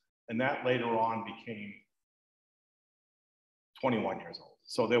 years old. And that later on became 21 years old.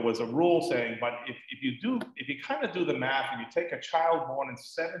 So there was a rule saying, but if you kind of do the math and you take a child born in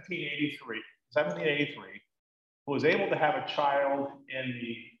 1783, who was able to have a child in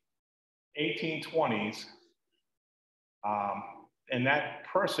the 1820s, and that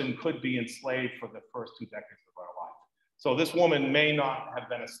person could be enslaved for the first 2 decades of our life. So this woman may not have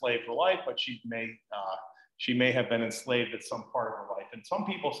been a slave for life, but she may have been enslaved at some part of her life. And some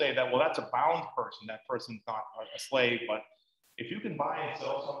people say that, well, that's a bound person. That person's not a slave, but if you can buy and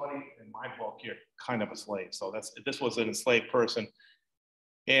sell somebody, in my book, you're kind of a slave. So this was an enslaved person.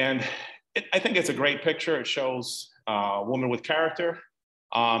 And I think it's a great picture. It shows a woman with character,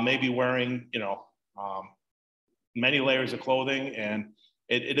 maybe wearing, many layers of clothing, and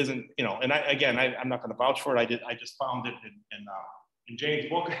it isn't, and I'm not going to vouch for it. I just found it in Jane's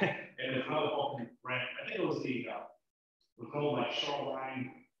book, and there's another book in Branford. I think it was the old like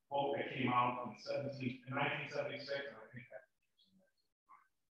Shoreline book that came out in 1976. I think that.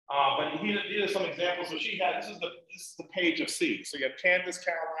 But here are some examples. So she had, this is the page of C. So you have Candace,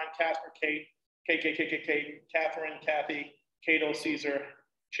 Caroline, Casper, Kate, Catherine, Kathy, Cato, Caesar,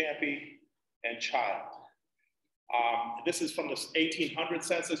 Champy, and Child. This is from the 1800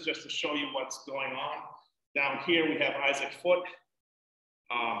 census, just to show you what's going on. Down here we have Isaac Foote,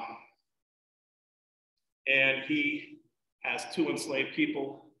 and he has 2 enslaved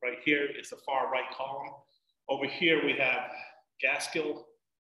people. Right here, it's the far right column. Over here we have Gaskill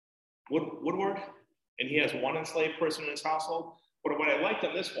Woodward, and he has 1 enslaved person in his household. But what I liked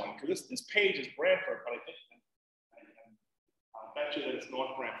on this one, because this page is Branford, but I think I'll bet you that it's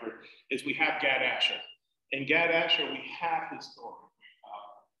North Branford, is we have Gad Asher. In Gad Asher, we have his story.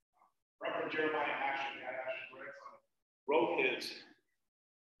 Reverend Jeremiah Asher, Gad Asher's grandson, wrote his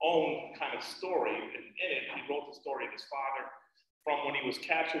own kind of story, and in it, he wrote the story of his father from when he was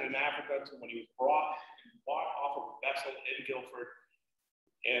captured in Africa to when he was brought off of a vessel in Guilford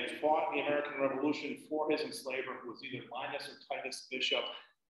and fought in the American Revolution for his enslaver, who was either Linus or Titus Bishop,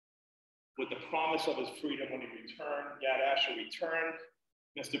 with the promise of his freedom when he returned. Gad Asher returned.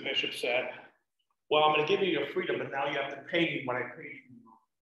 Mr. Bishop said, well, I'm going to give you your freedom, but now you have to pay me what I paid you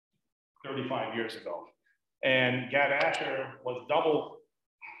 35 years ago. And Gad Asher was double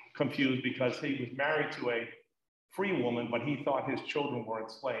confused because he was married to a free woman, but he thought his children were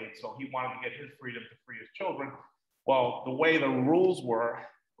enslaved. So he wanted to get his freedom to free his children. Well, the way the rules were,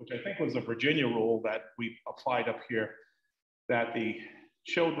 which I think was a Virginia rule that we applied up here, that the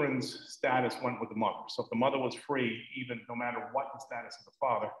children's status went with the mother. So if the mother was free, even no matter what the status of the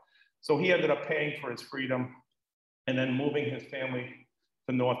father. So he ended up paying for his freedom and then moving his family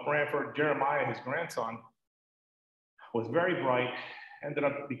to North Branford. Jeremiah, his grandson, was very bright, ended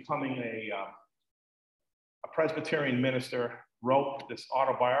up becoming a Presbyterian minister, wrote this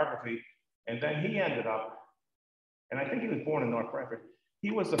autobiography, and then he ended up, and I think he was born in North Branford, he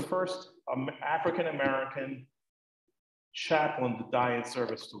was the first African-American chaplain to die in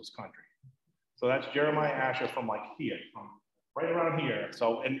service to his country. So that's Jeremiah Asher from like here, from right around here.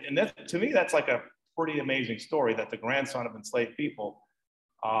 So, and that, to me, that's like a pretty amazing story that the grandson of enslaved people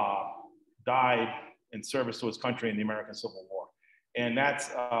died in service to his country in the American Civil War. And that's,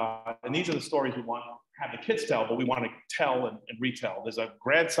 and these are the stories we want to have the kids tell, but we want to tell and retell. There's a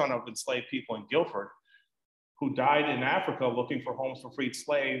grandson of enslaved people in Guilford who died in Africa looking for homes for freed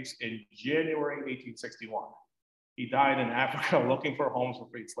slaves in January 1861. He died in Africa looking for homes for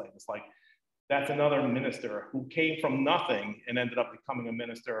freed slaves. It's like, that's another minister who came from nothing and ended up becoming a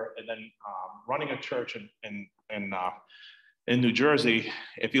minister and then running a church in New Jersey.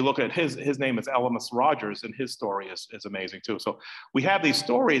 If you look at his name is Elamus Rogers, and his story is amazing too. So we have these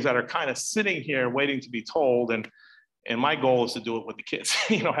stories that are kind of sitting here waiting to be told, and my goal is to do it with the kids,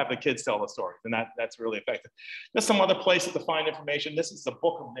 have the kids tell the stories, and that's really effective. There's some other places to find information. This is the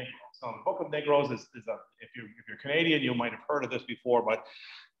Book of Negroes. So the Book of Negroes is if you're Canadian, you might have heard of this before, but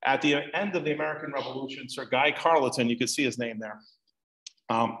at the end of the American Revolution, Sir Guy Carleton, you can see his name there,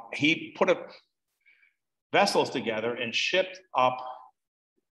 he put vessels together and shipped up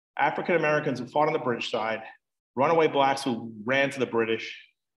African Americans who fought on the British side, runaway blacks who ran to the British,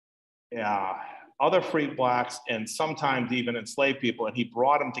 other free blacks, and sometimes even enslaved people. And he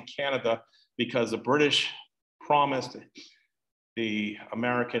brought them to Canada because the British promised the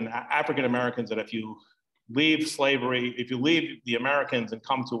African Americans that if you leave slavery, if you leave the Americans and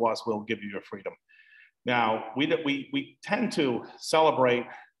come to us, we'll give you your freedom. Now, we tend to celebrate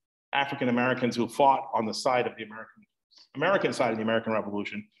African Americans who fought on the side of the American side of the American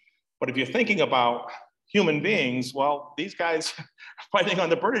Revolution. But if you're thinking about human beings, well, these guys fighting on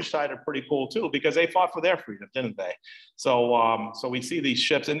the British side are pretty cool too, because they fought for their freedom, didn't they? So, so we see these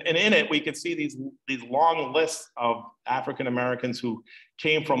ships, and in it, we can see these long lists of African Americans who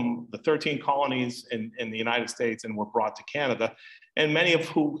came from the 13 colonies in the United States and were brought to Canada, and many of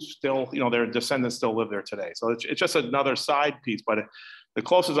who still, their descendants still live there today. So it's just another side piece, but the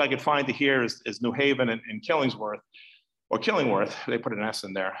closest I could find to here is New Haven and Killingsworth, or Killingworth. They put an S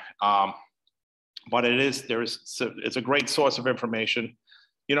in there. But it's a great source of information.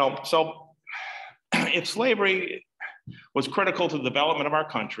 So if slavery was critical to the development of our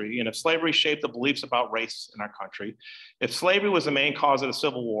country, and if slavery shaped the beliefs about race in our country, if slavery was the main cause of the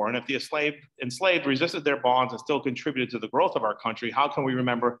Civil War, and if the enslaved resisted their bonds and still contributed to the growth of our country, how can we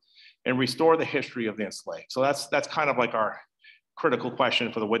remember and restore the history of the enslaved. So that's kind of like our critical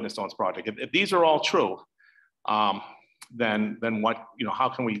question for the Witness Stones Project. If these are all true, then what, how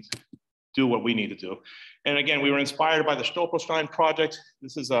can we do what we need to do? And again, we were inspired by the Stolpersteine Project.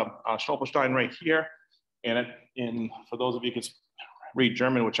 This is a Stolpersteine right here. And for those of you who can read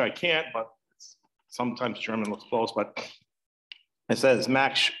German, which I can't, but sometimes German looks close, but it says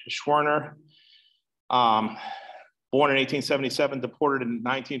Max Schwerner, born in 1877, deported in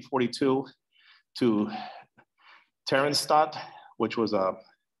 1942 to Theresienstadt, which was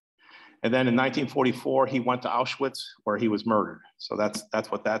and then in 1944, he went to Auschwitz where he was murdered. So that's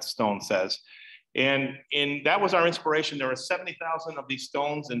what that stone says. And that was our inspiration. There are 70,000 of these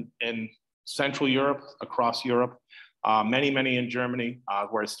stones in Central Europe, across Europe, many in Germany,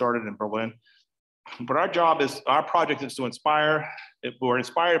 where it started in Berlin. But our project is to inspire. We're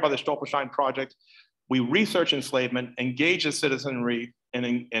inspired by the Stolpersteine Project. We research enslavement, engage the citizenry,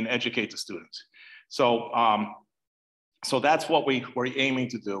 and educate the students. So that's what we're aiming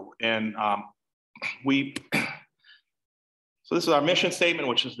to do. And so this is our mission statement,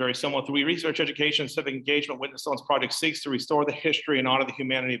 which is very similar to research, education, civic engagement. Witness Stones Project seeks to restore the history and honor the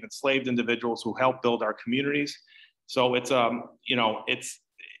humanity of enslaved individuals who help build our communities. So it's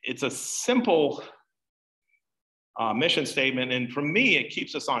a simple mission statement, and for me, it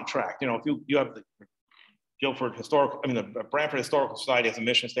keeps us on track. If you have the Guilford the Branford Historical Society has a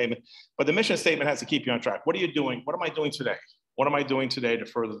mission statement, but the mission statement has to keep you on track. What are you doing? What am I doing today? What am I doing today to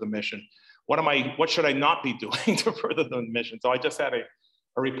further the mission? What should I not be doing to further the mission? So I just had a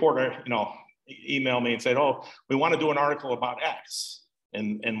reporter, email me and said, "Oh, we want to do an article about X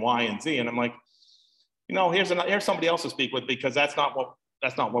and Y and Z," and I'm like, here's somebody else to speak with, because that's not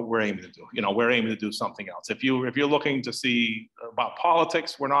what we're aiming to do. We're aiming to do something else. If you're looking to see about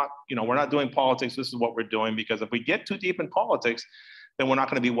politics, we're not doing politics. This is what we're doing, because if we get too deep in politics, then we're not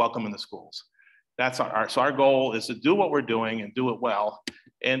going to be welcome in the schools. So our goal is to do what we're doing and do it well,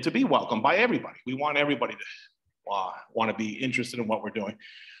 and to be welcomed by everybody. We want everybody to want to be interested in what we're doing.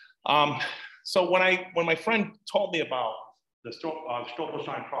 So when my friend told me about the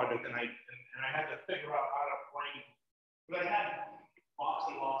Stolpersteine Project, and I had to figure out how to bring, because I had lots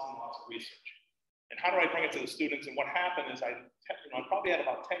of research. And how do I bring it to the students? And what happened is I probably had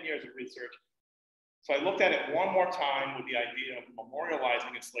about 10 years of research. So I looked at it one more time with the idea of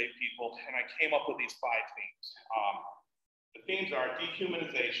memorializing enslaved people, and I came up with these 5 themes. The themes are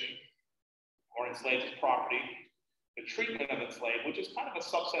dehumanization, or enslaved as property, the treatment of enslaved, which is kind of a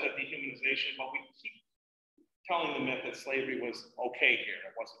subset of dehumanization, but we keep telling the myth that slavery was okay here,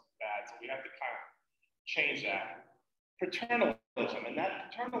 it wasn't bad, so we have to kind of change that. Paternalism, and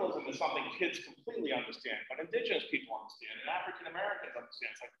that paternalism is something kids completely understand, but Indigenous people understand, and African Americans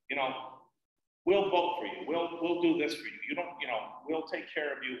understand. It's like, we'll vote for you, we'll do this for you. You don't, we'll take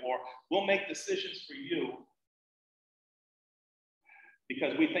care of you, or we'll make decisions for you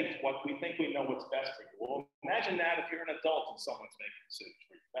because we think we know what's best for you. Well, imagine that if you're an adult and someone's making decisions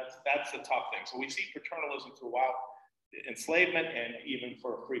for you. That's the tough thing. So we see paternalism throughout enslavement and even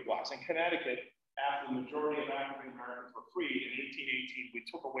for free blacks. In Connecticut, after the majority of African Americans were freed in 1818, we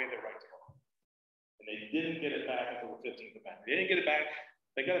took away their right to vote. And they didn't get it back until the 15th Amendment. They didn't get it back.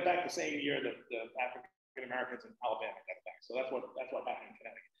 They got it back the same year that the African Americans in Alabama got it back. So that's what happened in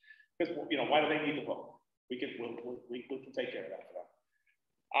Connecticut. Because why do they need to vote? We can take care of that for them.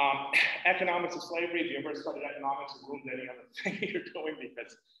 Economics of slavery. If you ever studied economics, it ruins any other thing you're doing,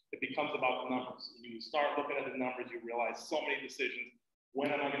 because it becomes about the numbers. When you start looking at the numbers, you realize so many decisions. When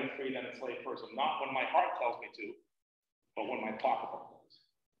am I going to free that enslaved person? Not when my heart tells me to, but when my pocketbook does.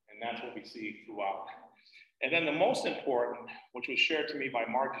 And that's what we see throughout. And then the most important, which was shared to me by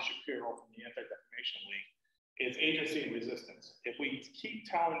Marcus Shapiro from the Anti-Defamation League, is agency and resistance. If we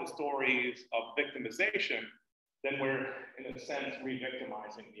keep telling the stories of victimization, then we're, in a sense,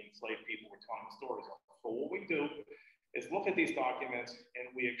 re-victimizing the enslaved people we're telling the stories of. So what we do is look at these documents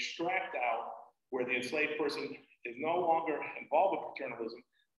and we extract out where the enslaved person is no longer involved with paternalism,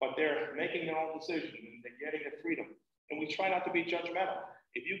 but they're making their own decision and they're getting their freedom. And we try not to be judgmental.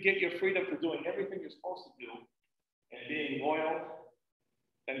 If you get your freedom for doing everything you're supposed to do and being loyal,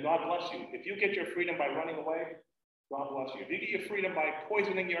 then God bless you. If you get your freedom by running away, God bless you. If you get your freedom by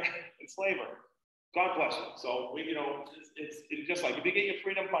poisoning your enslaver, God bless you. So it's just like, if you get your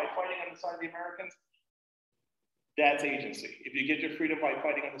freedom by fighting on the side of the Americans, that's agency. If you get your freedom by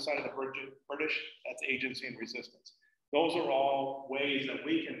fighting on the side of the British, that's agency and resistance. Those are all ways that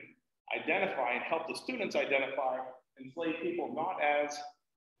we can identify and help the students identify enslaved people not as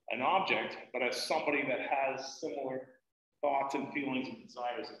an object, but as somebody that has similar thoughts and feelings and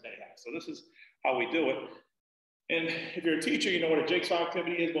desires that they have. So this is how we do it. And if you're a teacher, you know what a jigsaw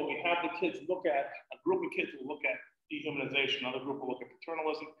activity is, but we have the kids look at, a group of kids will look at dehumanization, another group will look at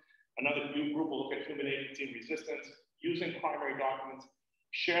paternalism, another group will look at human agency and resistance, using primary documents,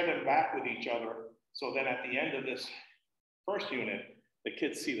 share them back with each other. So then at the end of this first unit, the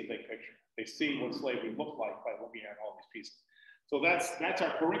kids see the big picture. They see what slavery looked like by looking at all these pieces. So that's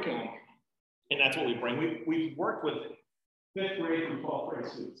our curriculum, and that's what we bring. We've worked with 5th grade through 12th grade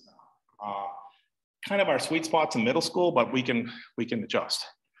students now. Kind of our sweet spots in middle school, but we can adjust.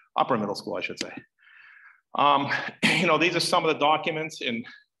 Upper middle school, I should say. You know, these are some of the documents in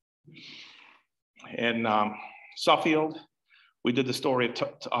Suffield. We did the story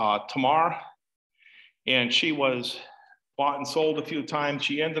of Tamar, and she was bought and sold a few times.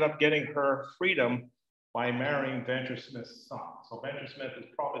 She ended up getting her freedom by marrying Venture Smith's son. So Venture Smith is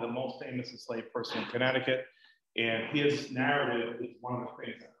probably the most famous enslaved person in Connecticut. And his narrative is one of the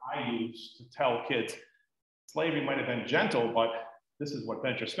things that I use to tell kids, slavery might have been gentle, but this is what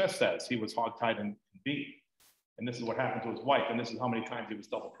Venture Smith says. He was hogtied and beat. And this is what happened to his wife. And this is how many times he was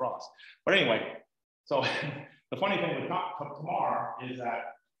double-crossed. But anyway, so the funny thing with Tamar is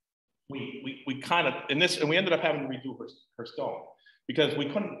that we kind of, and we ended up having to redo her stone because we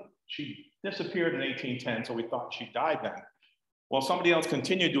couldn't, she disappeared in 1810, so we thought she died then. Well, somebody else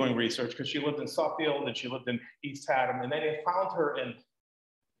continued doing research because she lived in Suffield and she lived in East Haddam, and then they found her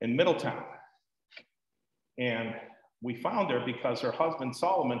in Middletown. And we found her because her husband,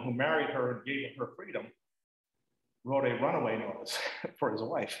 Solomon, who married her and gave her freedom, wrote a runaway notice for his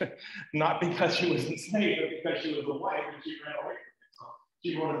wife. Not because she was enslaved, but because she was a wife and she ran away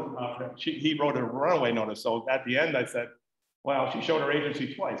from it. So he wrote a runaway notice. So at the end, I said, well, she showed her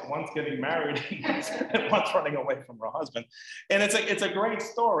agency twice, once getting married and once running away from her husband. And it's a great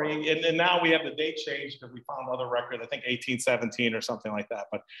story. And now we have the date changed because we found other records, I think 1817 or something like that.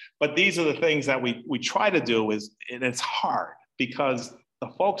 But these are the things that we try to do and it's hard because the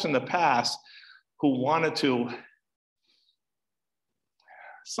folks in the past who wanted to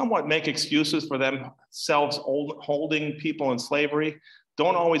somewhat make excuses for themselves holding people in slavery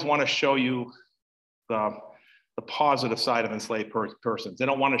don't always want to show you the positive side of enslaved persons. They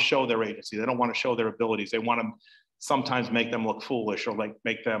don't want to show their agency. They don't want to show their abilities. They want to sometimes make them look foolish or like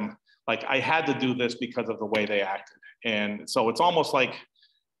make them like, I had to do this because of the way they acted. And so it's almost like,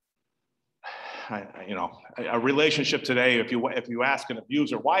 you know, a relationship today, if you ask an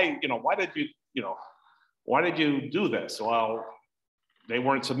abuser, why did you do this? Well, they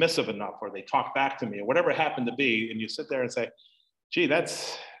weren't submissive enough, or they talked back to me, or whatever it happened to be. And you sit there and say, gee,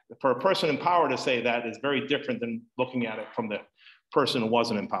 that's, for a person in power to say that is very different than looking at it from the person who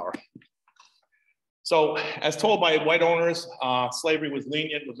wasn't in power. So as told by white owners, slavery was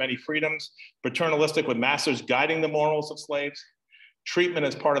lenient with many freedoms, paternalistic with masters guiding the morals of slaves, treatment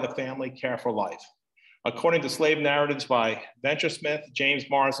as part of the family, care for life. According to slave narratives by Venture Smith, James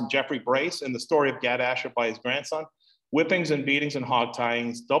Morris, and Jeffrey Brace, and the story of Gad Asher by his grandson, whippings and beatings and hog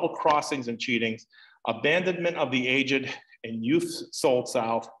tyings, double crossings and cheatings, abandonment of the aged and youth sold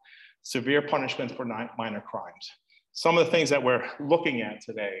south, severe punishments for minor crimes. Some of the things that we're looking at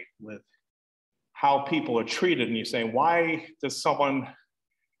today with how people are treated, and you're saying, why does someone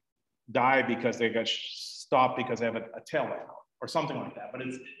die because they got stopped because they have a tail light out or something like that? But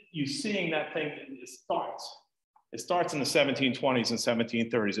you seeing that thing, it starts in the 1720s and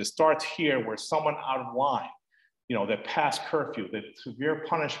 1730s. It starts here where someone out of line, you know, that past curfew, the severe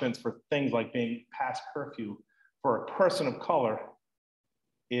punishments for things like being past curfew for a person of color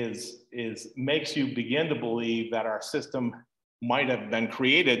makes you begin to believe that our system might have been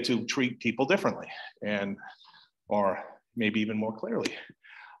created to treat people differently, or maybe even more clearly.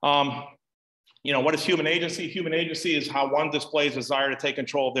 You know, what is human agency? Human agency is how one displays desire to take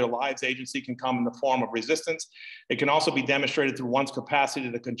control of their lives. Agency can come in the form of resistance. It can also be demonstrated through one's capacity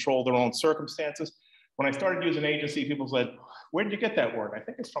to control their own circumstances. When I started using agency, people said, where did you get that word? I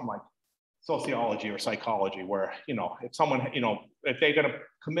think it's from like sociology or psychology, where, you know, if someone, you know, if they're going to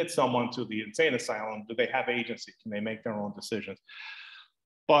commit someone to the insane asylum, do they have agency? Can they make their own decisions?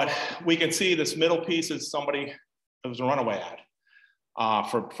 But we can see this middle piece is somebody, it was a runaway ad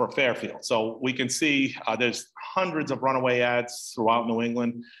for Fairfield. So we can see there's hundreds of runaway ads throughout New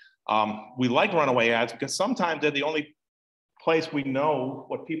England. We like runaway ads because sometimes they're the only place we know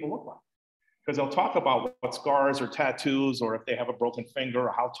what people look like. Because they'll talk about what scars or tattoos, or if they have a broken finger,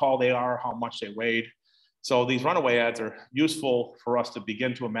 or how tall they are, how much they weighed. So these runaway ads are useful for us to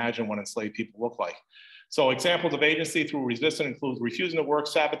begin to imagine what enslaved people look like. So examples of agency through resistance include refusing to work,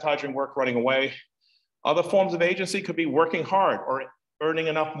 sabotaging work, running away. Other forms of agency could be working hard or earning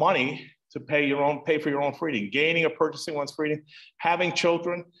enough money to pay for your own freedom, gaining or purchasing one's freedom, having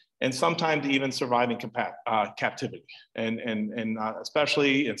children, and sometimes even surviving captivity. And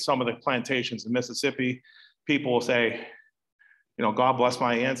especially in some of the plantations in Mississippi, people will say, you know, God bless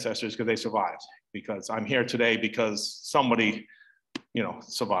my ancestors because they survived, because I'm here today because somebody, you know,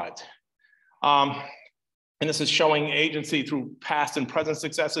 survived. And this is showing agency through past and present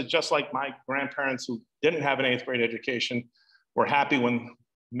successes, just like my grandparents who didn't have an 8th grade education were happy when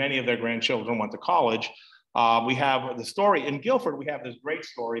many of their grandchildren went to college. We have the story in Guilford. We have this great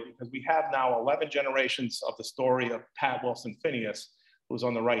story because we have now 11 generations of the story of Pat Wilson Phineas, who's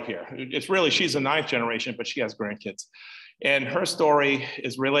on the right here. It's really, she's the 9th generation, but she has grandkids. And her story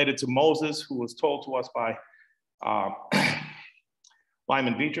is related to Moses, who was told to us by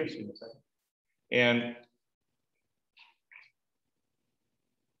Lyman Beecher. And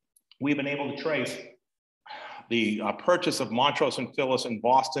we've been able to trace the purchase of Montrose and Phyllis in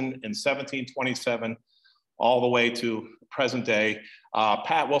Boston in 1727, all the way to present day.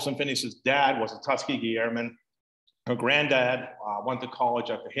 Pat Wilson Phineas's dad was a Tuskegee Airman. Her granddad went to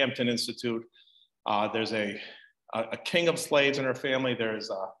college at the Hampton Institute. There's a king of slaves in her family. There's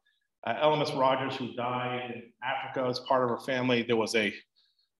Elymas Rogers, who died in Africa as part of her family. There was a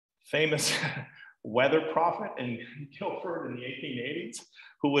famous weather prophet in Guilford in the 1880s,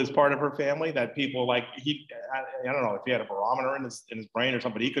 who was part of her family, that people like, I don't know if he had a barometer in his brain or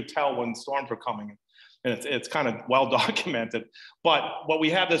something, but he could tell when storms were coming. And it's kind of well documented. But what we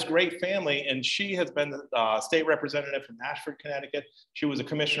have this great family, and she has been the state representative from Ashford, Connecticut. She was a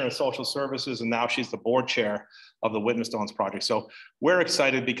commissioner of social services, and now she's the board chair of the Witness Stones Project. So we're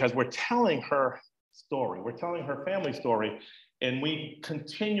excited because we're telling her story. We're telling her family story. And we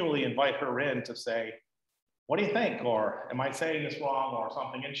continually invite her in to say, what do you think? Or am I saying this wrong or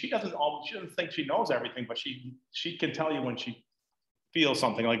something? And she doesn't think she knows everything, but she can tell you when she feels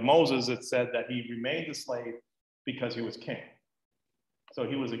something. Like Moses, it said that he remained a slave because he was king. So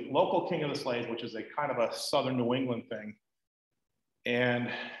he was a local king of the slaves, which is a kind of a Southern New England thing. And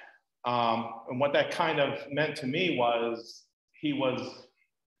what that kind of meant to me was he was,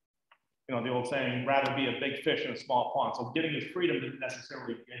 you know, the old saying, rather be a big fish in a small pond. So getting his freedom didn't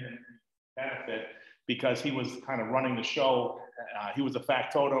necessarily get him benefit because he was kind of running the show. He was a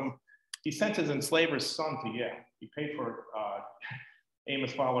factotum. He sent his enslaver's son to Yale. He paid for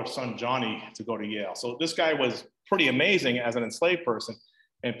Amos Fowler's son, Johnny, to go to Yale. So this guy was pretty amazing as an enslaved person.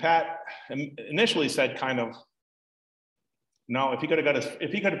 And Pat initially said kind of, no, if he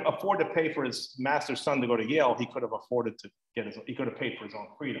could afford to pay for his master's son to go to Yale, he could have afforded to he could have paid for his own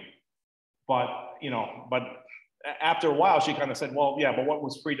freedom. But, you know, after a while, she kind of said, well, yeah, but what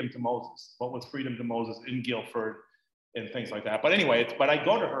was freedom to Moses? What was freedom to Moses in Guilford and things like that? But anyway, but I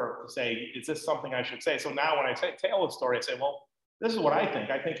go to her to say, is this something I should say? So now when I tell the story, I say, well, this is what I think.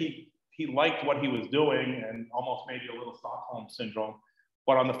 I think he liked what he was doing and almost maybe a little Stockholm syndrome.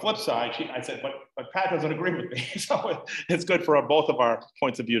 But on the flip side, I said, but Pat doesn't agree with me. So it's good for both of our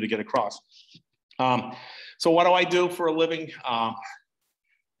points of view to get across. So what do I do for a living?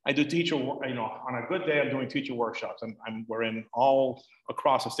 I do teacher, you know, on a good day, I'm doing teacher workshops. We're in all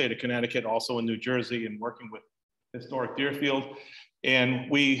across the state of Connecticut, also in New Jersey, and working with historic Deerfield. And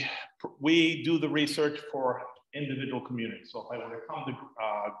we do the research for individual communities. So if I were to come to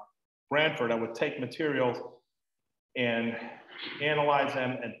Branford, I would take materials and analyze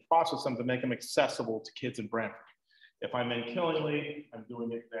them and process them to make them accessible to kids in Branford. If I'm in Killingly, I'm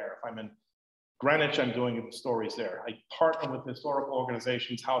doing it there. If I'm in Greenwich, I'm doing the stories there. I partner with historical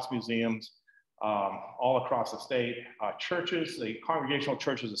organizations, house museums, all across the state. Churches, the congregational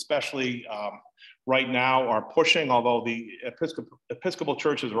churches especially, right now are pushing, although the Episcopal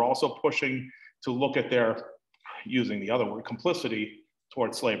churches are also pushing to look at their, using the other word, complicity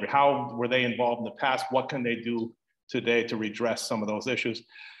towards slavery. How were they involved in the past? What can they do today to redress some of those issues?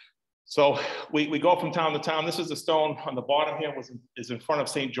 So we go from town to town. This is the stone on the bottom here is in front of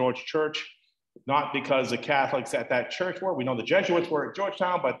St. George Church. Not because the Catholics at that church were. We know the Jesuits were at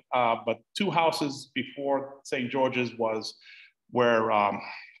Georgetown, but 2 houses before St. George's was where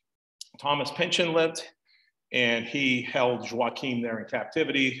Thomas Pynchon lived, and he held Joachim there in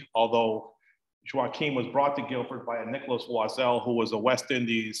captivity, although Joachim was brought to Guilford by a Nicholas Loisel, who was a West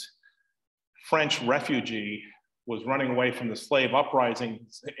Indies French refugee, was running away from the slave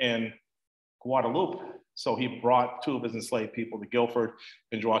uprisings in Guadeloupe. So he brought 2 of his enslaved people to Guilford,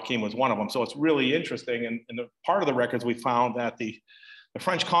 and Joachim was one of them. So it's really interesting. And the part of the records we found that the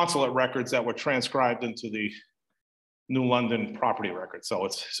French consulate records that were transcribed into the New London property records.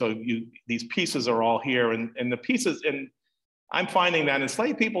 So these pieces are all here, and the pieces, and I'm finding that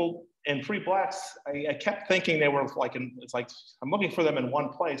enslaved people and free blacks, I kept thinking they were like, it's like I'm looking for them in one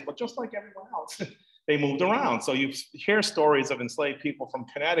place, but just like everyone else, they moved around. So you hear stories of enslaved people from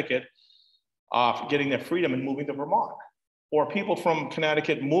Connecticut getting their freedom and moving to Vermont, or people from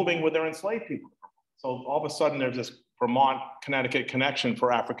Connecticut moving with their enslaved people. So all of a sudden there's this Vermont, Connecticut connection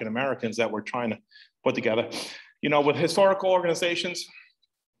for African Americans that we're trying to put together. You know, with historical organizations,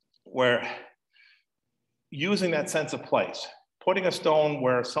 we're using that sense of place. Putting a stone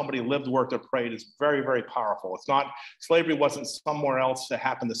where somebody lived, worked, or prayed is very, very powerful. It's not, slavery wasn't somewhere else that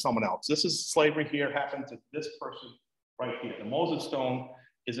happened to someone else. This is slavery here happened to this person right here. The Moses stone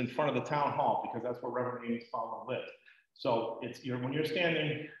is in front of the town hall because that's where Reverend Amy's father lived. So it's when you're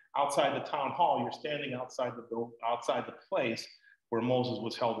standing outside the town hall, you're standing outside the place where Moses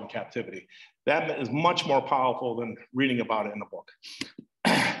was held in captivity. That is much more powerful than reading about it in the book.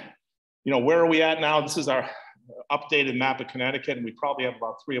 You know, where are we at now? This is our updated map of Connecticut, and we probably have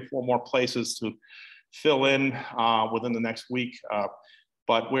about 3 or 4 more places to fill in within the next week.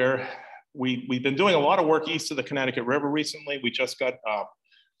 But we've been doing a lot of work east of the Connecticut River recently. We just got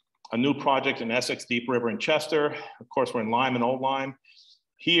a new project in Essex, Deep River in Chester. Of course, we're in Lyme and Old Lyme.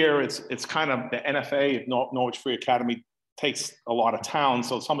 Here, it's kind of the NFA, Norwich Free Academy, takes a lot of towns.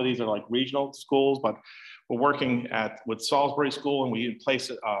 So some of these are like regional schools, but we're working with Salisbury School, and we place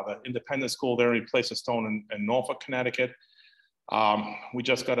the independent school there. We place a stone in Norfolk, Connecticut. We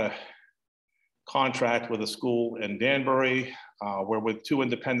just got a contract with a school in Danbury. We're with 2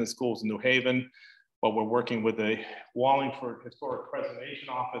 independent schools in New Haven, but we're working with the Wallingford Historic Preservation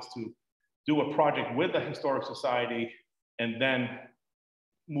Office to do a project with the Historic Society and then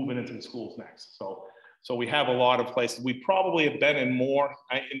moving into the schools next. So we have a lot of places. We probably have been in more,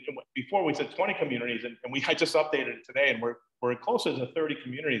 before we said 20 communities, and I just updated it today, and we're closer to 30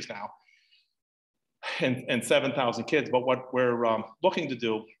 communities now and 7,000 kids. But what we're looking to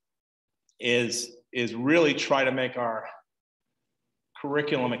do is really try to make our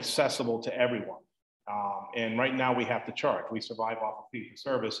curriculum accessible to everyone. And right now we have to charge. We survive off of fee for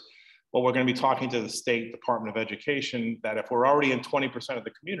service, but we're going to be talking to the State Department of Education that if we're already in 20% of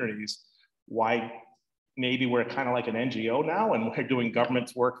the communities, why maybe we're kind of like an NGO now and we're doing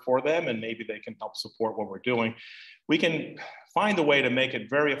government's work for them, and maybe they can help support what we're doing. We can find a way to make it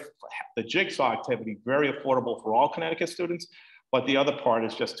the jigsaw activity very affordable for all Connecticut students, but the other part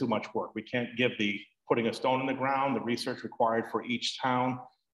is just too much work. We can't give putting a stone in the ground, the research required for each town.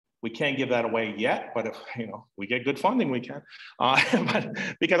 We can't give that away yet, but if we get good funding, we can. But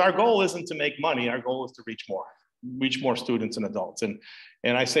because our goal isn't to make money, our goal is to reach more students and adults. And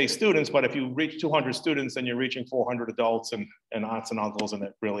I say students, but if you reach 200 students, then you're reaching 400 adults and aunts and uncles, and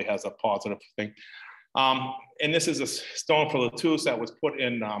it really has a positive thing. And this is a stone for Lettuce that was put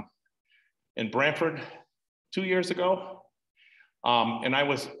in Branford 2 years ago. And I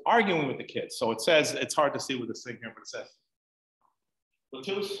was arguing with the kids. So it says, it's hard to see with this thing here, but it says,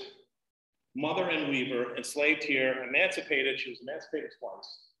 Lettuce, mother and weaver, enslaved here, emancipated. She was emancipated twice,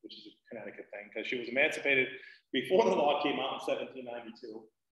 which is a Connecticut thing, because she was emancipated before the law came out in 1792,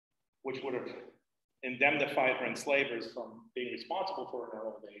 which would have indemnified her enslavers from being responsible for her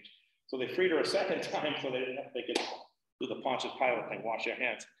old age. So they freed her a second time so they could do the Pontius Pilate thing, wash their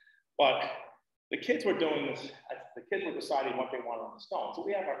hands. But the kids were doing this, the kids were deciding what they wanted on the stone. So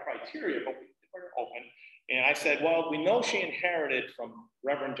we have our criteria, but we're open. And I said, well, we know she inherited from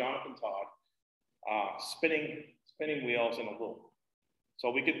Reverend Jonathan Todd spinning wheels in a loom.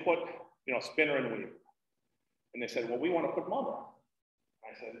 So we could put, spinner and weaver. And they said, well, we want to put mother.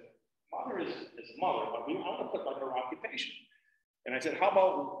 I said, mother is mother, but I want to put like her occupation. And I said, how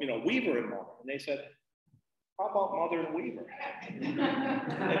about, weaver and mother? And they said, how about mother and weaver? And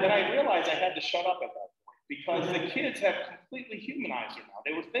then I realized I had to shut up at that point because the kids have completely humanized her now.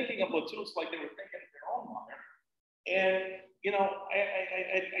 They were thinking of Lettuce like they were thinking of their own mother. And,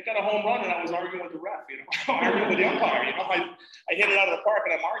 I got a home run and I was arguing with the ref, arguing with the umpire. I hit it out of the park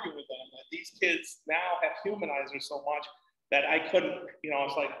and I'm arguing with them. That these kids now have humanized her so much that I couldn't, I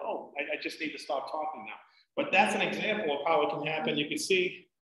was like, oh, I just need to stop talking now. But that's an example of how it can happen. You can see,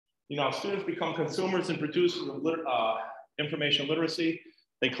 students become consumers and producers of information literacy.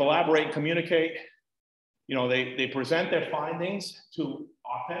 They collaborate and communicate. They present their findings to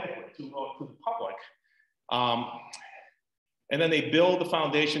the public. And then they build the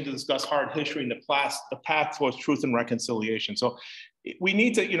foundation to discuss hard history and the path towards truth and reconciliation. So we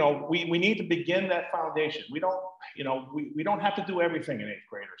need to, we need to begin that foundation. We don't have to do everything in 8th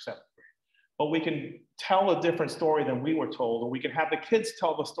grade or 7th grade, but we can tell a different story than we were told, or we can have the kids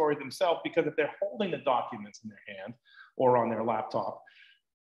tell the story themselves, because if they're holding the documents in their hand or on their laptop,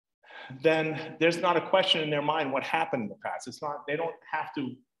 then there's not a question in their mind what happened in the past. It's not, they don't have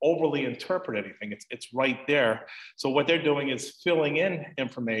to overly interpret anything. It's right there. So what they're doing is filling in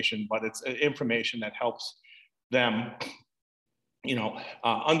information, but it's information that helps them, you know,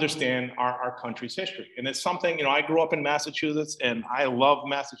 understand our country's history. And it's something, you know, I grew up in Massachusetts and I love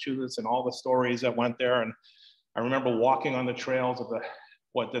Massachusetts and all the stories that went there. And I remember walking on the trails of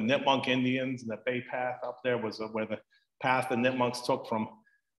the Nipmuc Indians, and the Bay Path up there was where the path the Nipmucs took from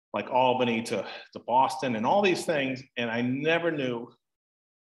like Albany to Boston and all these things. And I never knew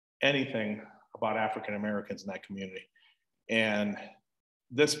anything about African Americans in that community. And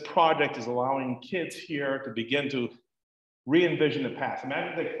this project is allowing kids here to begin to re-envision the past.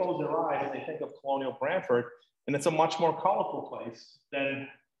 Imagine they close their eyes and they think of colonial Branford, and it's a much more colorful place than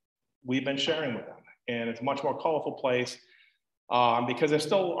we've been sharing with them. And it's a much more colorful place because they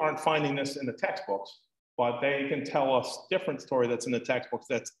still aren't finding this in the textbooks, but they can tell us different story that's in the textbooks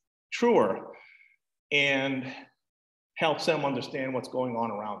that's truer and helps them understand what's going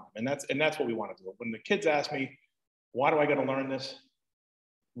on around them. And that's what we want to do. When the kids ask me, why do I got to learn this?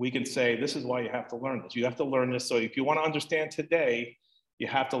 We can say, this is why you have to learn this. You have to learn this. So if you want to understand today, you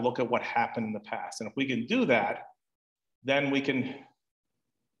have to look at what happened in the past. And if we can do that, then we can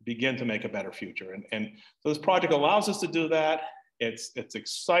begin to make a better future. And so this project allows us to do that. It's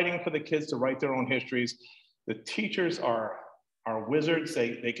exciting for the kids to write their own histories. The teachers are wizards.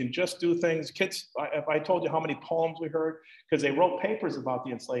 They can just do things. Kids, if I told you how many poems we heard, because they wrote papers about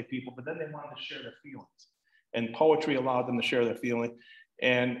the enslaved people, but then they wanted to share their feelings. And poetry allowed them to share their feeling.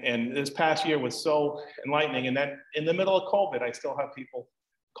 And this past year was so enlightening. And then in the middle of COVID, I still have people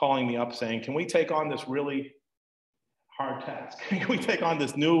calling me up saying, can we take on this really hard task? Can we take on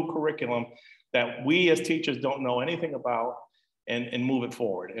this new curriculum that we as teachers don't know anything about and move it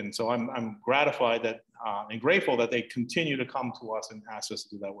forward? And so I'm gratified that and grateful that they continue to come to us and ask us to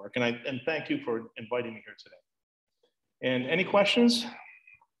do that work. And thank you for inviting me here today. And any questions?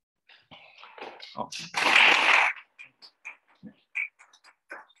 Oh.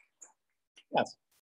 Yes.